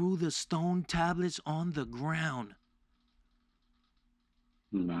 He threw the stone tablets on the ground.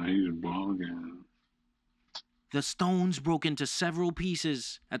 Nah, he's bugging. The stones broke into several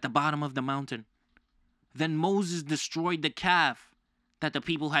pieces at the bottom of the mountain. Then Moses destroyed the calf that the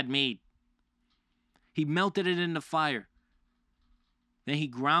people had made. He melted it in the fire. Then he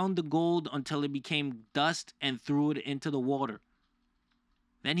ground the gold until it became dust and threw it into the water.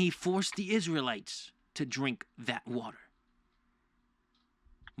 Then he forced the Israelites to drink that water.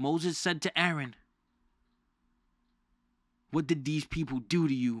 Moses said to Aaron, "What did these people do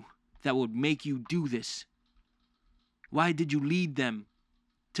to you that would make you do this? Why did you lead them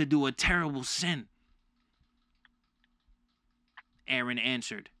to do a terrible sin?" Aaron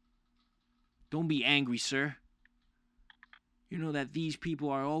answered, "Don't be angry, sir. You know that these people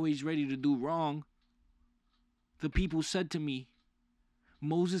are always ready to do wrong. The people said to me,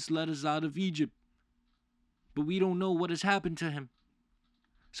 'Moses led us out of Egypt, but we don't know what has happened to him.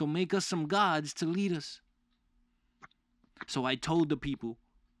 So make us some gods to lead us.' So I told the people,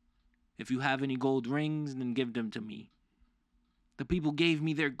 'If you have any gold rings, then give them to me.' The people gave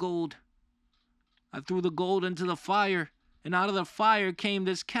me their gold. I threw the gold into the fire, and out of the fire came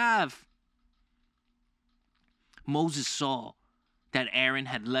this calf." Moses saw that Aaron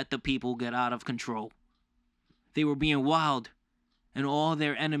had let the people get out of control. They were being wild, and all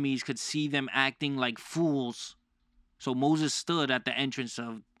their enemies could see them acting like fools. So Moses stood at the entrance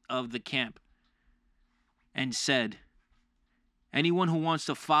of the camp and said, "Anyone who wants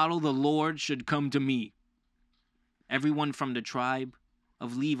to follow the Lord should come to me." Everyone from the tribe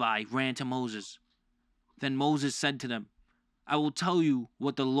of Levi ran to Moses. Then Moses said to them, "I will tell you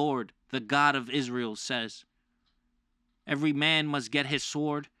what the Lord, the God of Israel, says. Every man must get his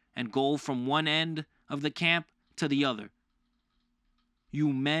sword and go from one end of the camp to the other.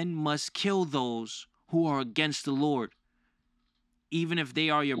 You men must kill those who are against the Lord, even if they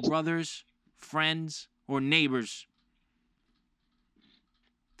are your brothers, friends, or neighbors."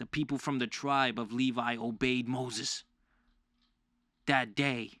 The people from the tribe of Levi obeyed Moses. That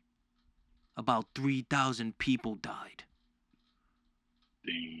day, about 3,000 people died.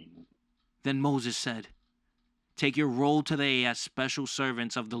 Dang. Then Moses said, "Take your roll today as special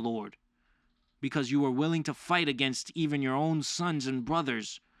servants of the Lord. Because you were willing to fight against even your own sons and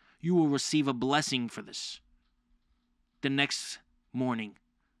brothers, you will receive a blessing for this." The next morning,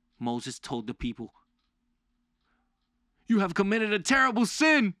 Moses told the people, "You have committed a terrible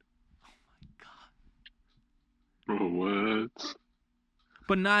sin." Oh my God. Bro, what?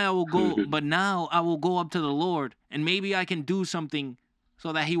 But now I will go up to the Lord, and maybe I can do something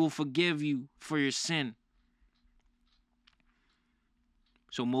so that he will forgive you for your sin.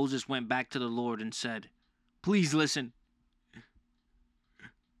 So Moses went back to the Lord and said, "Please listen.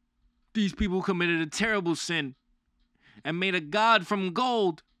 These people committed a terrible sin and made a god from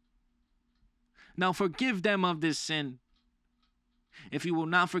gold. Now forgive them of this sin. If you will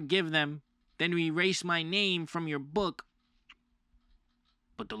not forgive them, then erase my name from your book."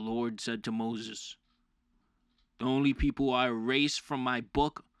 But the Lord said to Moses, The only people I erase from my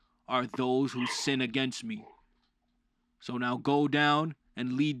book are those who sin against me. So now go down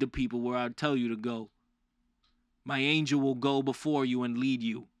and lead the people where I tell you to go. My angel will go before you and lead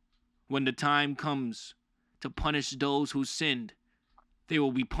you. When the time comes to punish those who sinned, they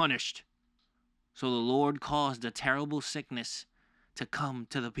will be punished. So the Lord caused a terrible sickness to come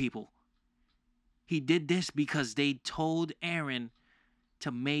to the people. He did this because they told Aaron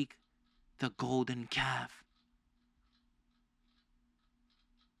to make the golden calf.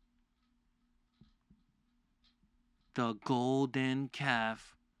 The golden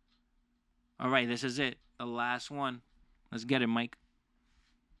calf. All right, this is it. The last one. Let's get it, Mike.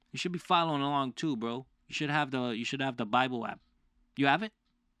 You should be following along too, bro. You should have the Bible app. You have it?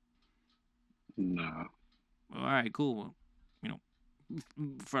 No. All right, cool. You know,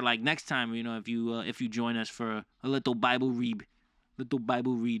 for like next time, you know, if you join us for a little Bible read. The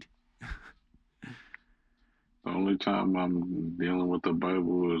only time I'm dealing with the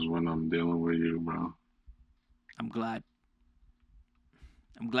Bible is when I'm dealing with you, bro. I'm glad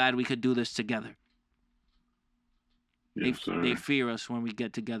we could do this together. Yes, sir. They fear us when we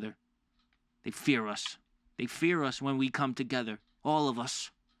get together. They fear us. They fear us when we come together. All of us.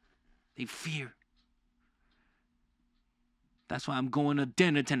 They fear. That's why I'm going to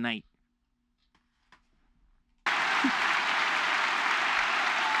dinner tonight.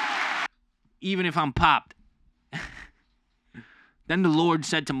 Even if I'm popped. Then the Lord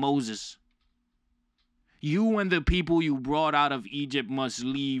said to Moses, "You and the people you brought out of Egypt must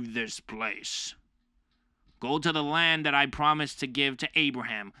leave this place. Go to the land that I promised to give to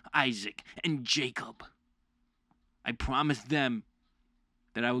Abraham, Isaac, and Jacob. I promised them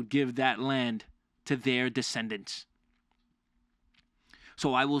that I would give that land to their descendants.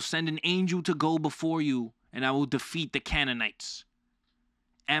 So I will send an angel to go before you, and I will defeat the Canaanites,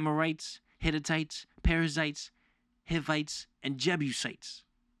 Amorites, Hittites, Perizzites, Hivites, and Jebusites.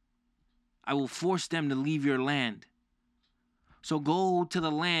 I will force them to leave your land. So go to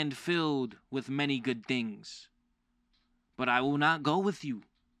the land filled with many good things. But I will not go with you.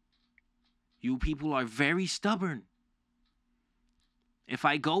 You people are very stubborn. If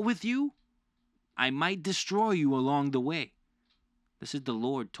I go with you, I might destroy you along the way." This is the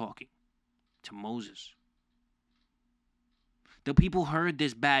Lord talking to Moses. The people heard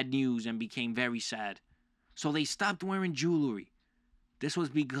this bad news and became very sad. So they stopped wearing jewelry. This was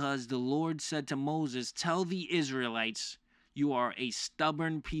because the Lord said to Moses, "Tell the Israelites, you are a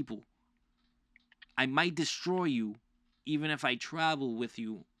stubborn people. I might destroy you even if I travel with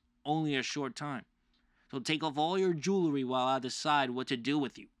you only a short time. So take off all your jewelry while I decide what to do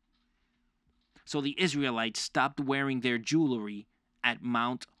with you." So the Israelites stopped wearing their jewelry at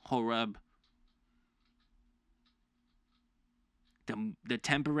Mount Horeb, the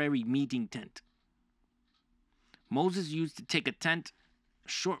temporary meeting tent. Moses used to take a tent a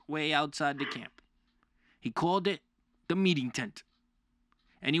short way outside the camp. He called it the meeting tent.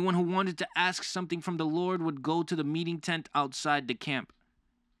 Anyone who wanted to ask something from the Lord would go to the meeting tent outside the camp.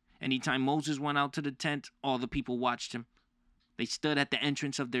 Anytime Moses went out to the tent, all the people watched him. They stood at the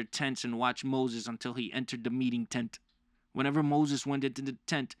entrance of their tents and watched Moses until he entered the meeting tent. Whenever Moses went into the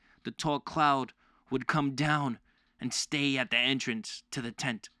tent, the tall cloud would come down and stay at the entrance to the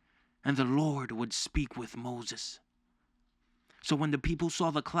tent, and the Lord would speak with Moses. So when the people saw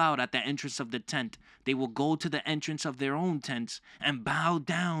the cloud at the entrance of the tent, they will go to the entrance of their own tents and bow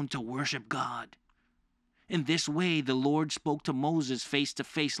down to worship God. In this way, the Lord spoke to Moses face to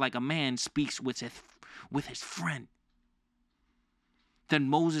face like a man speaks with his friend. Then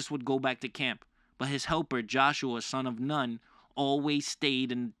Moses would go back to camp, but his helper, Joshua, son of Nun, always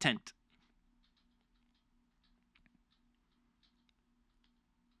stayed in the tent.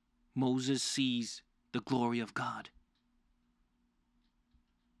 Moses sees the glory of God.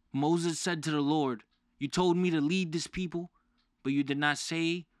 Moses said to the Lord, "You told me to lead this people, but you did not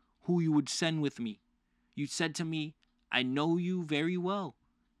say who you would send with me. You said to me, 'I know you very well,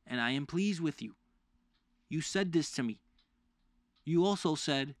 and I am pleased with you.' You said this to me. You also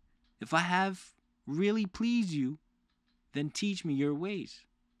said, 'If I have really pleased you, then teach me your ways.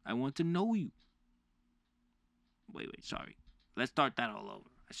 I want to know you.'" Wait, sorry. Let's start that all over.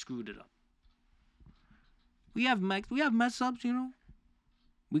 I screwed it up. We have mess ups, you know.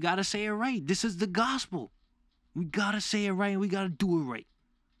 We gotta say it right. This is the gospel. We gotta say it right and we gotta do it right.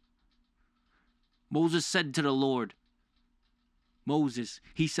 Moses said to the Lord.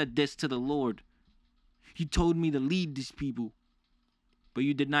 He said this to the Lord. "You told me to lead these people, but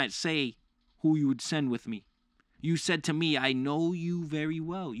you did not say who you would send with me. You said to me, 'I know you very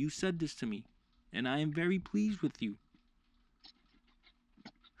well.' You said this to me, and I am very pleased with you.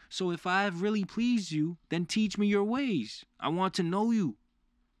 So if I have really pleased you, then teach me your ways. I want to know you.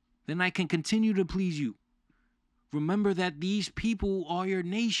 Then I can continue to please you. Remember that these people are your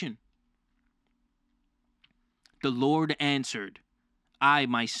nation. The Lord answered, I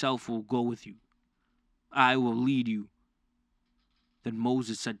myself will go with you. I will lead you. Then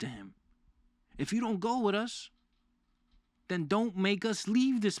Moses said to him, if you don't go with us, then don't make us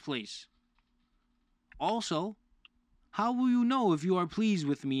leave this place. Also, how will you know if you are pleased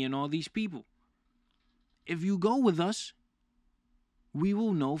with me and all these people? If you go with us, we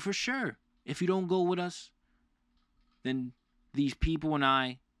will know for sure. If you don't go with us, then these people and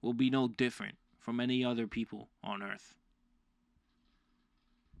I will be no different from any other people on earth.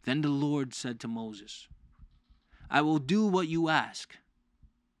 Then the Lord said to Moses, I will do what you ask.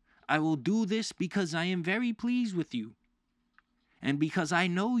 I will do this because I am very pleased with you, and because I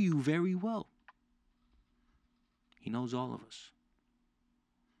know you very well. He knows all of us.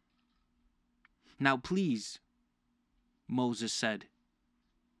 Now please, Moses said,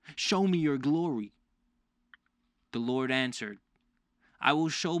 show me your glory. The Lord answered, I will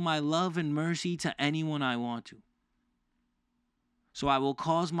show my love and mercy to anyone I want to. So I will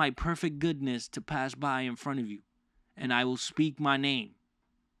cause my perfect goodness to pass by in front of you, and I will speak my name,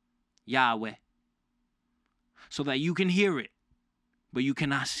 Yahweh, so that you can hear it, but you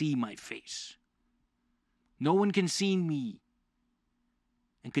cannot see my face. No one can see me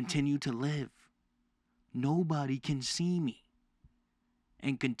and continue to live. Nobody can see me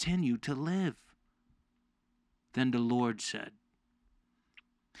and continue to live. Then the Lord said,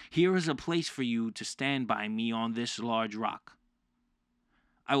 here is a place for you to stand by me on this large rock.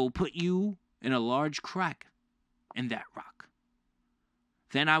 I will put you in a large crack in that rock.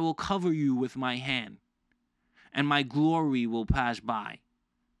 Then I will cover you with my hand, and my glory will pass by.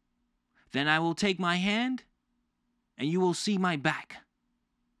 Then I will take my hand, and you will see my back,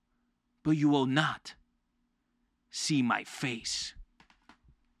 but you will not see my face.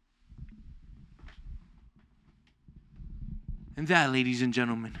 And that, ladies and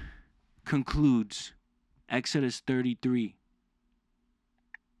gentlemen, concludes Exodus 33.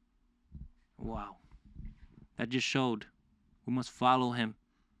 Wow. That just showed we must follow him.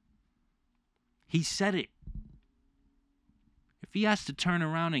 He said it. If he has to turn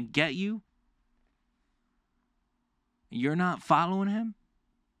around and get you, and you're not following him,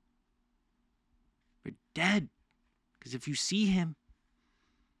 you're dead. Because if you see him,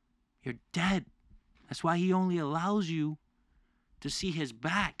 you're dead. That's why he only allows you to see his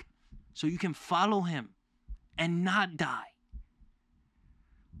back, so you can follow him and not die.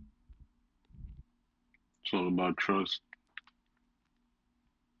 It's all about trust.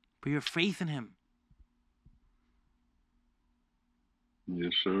 Put your faith in him.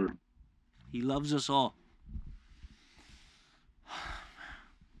 Yes, sir. He loves us all.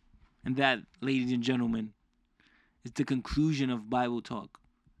 And that, ladies and gentlemen, is the conclusion of Bible Talk.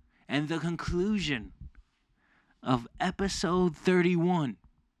 And the conclusion of episode 31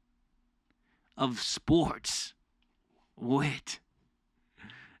 of Sports with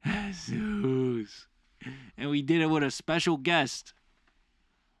Jesus. And we did it with a special guest,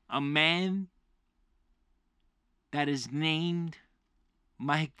 a man that is named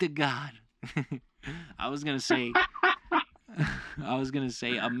Mike the God. I was gonna say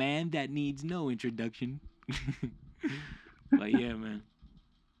a man that needs no introduction. But yeah, man.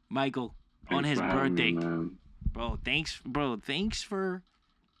 Michael, on his birthday. Bro, thanks for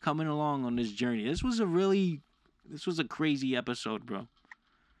coming along on this journey. This was a crazy episode, bro.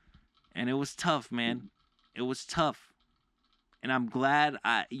 And it was tough, man. It was tough. And I'm glad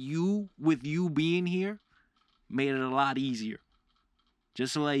you being here made it a lot easier.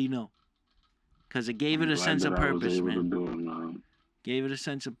 Just to let you know. Because it gave it a sense of purpose, man. Gave it a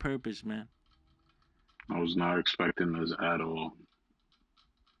sense of purpose, man. I was not expecting this at all.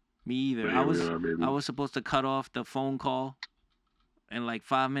 Me either. I was supposed to cut off the phone call in like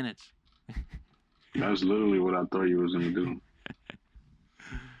 5 minutes. That's literally what I thought you was gonna do.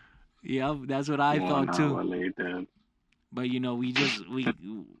 Yeah, that's what I thought too. I laid that. But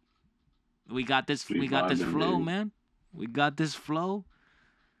we got this flow, man. We got this flow,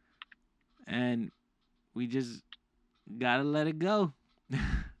 and we just gotta let it go.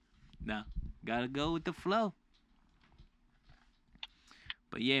 Nah, gotta go with the flow.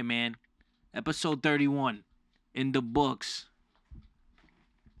 But yeah, man, episode 31 in the books.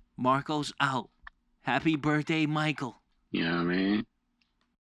 Marco's out. Happy birthday, Michael. Yeah, man.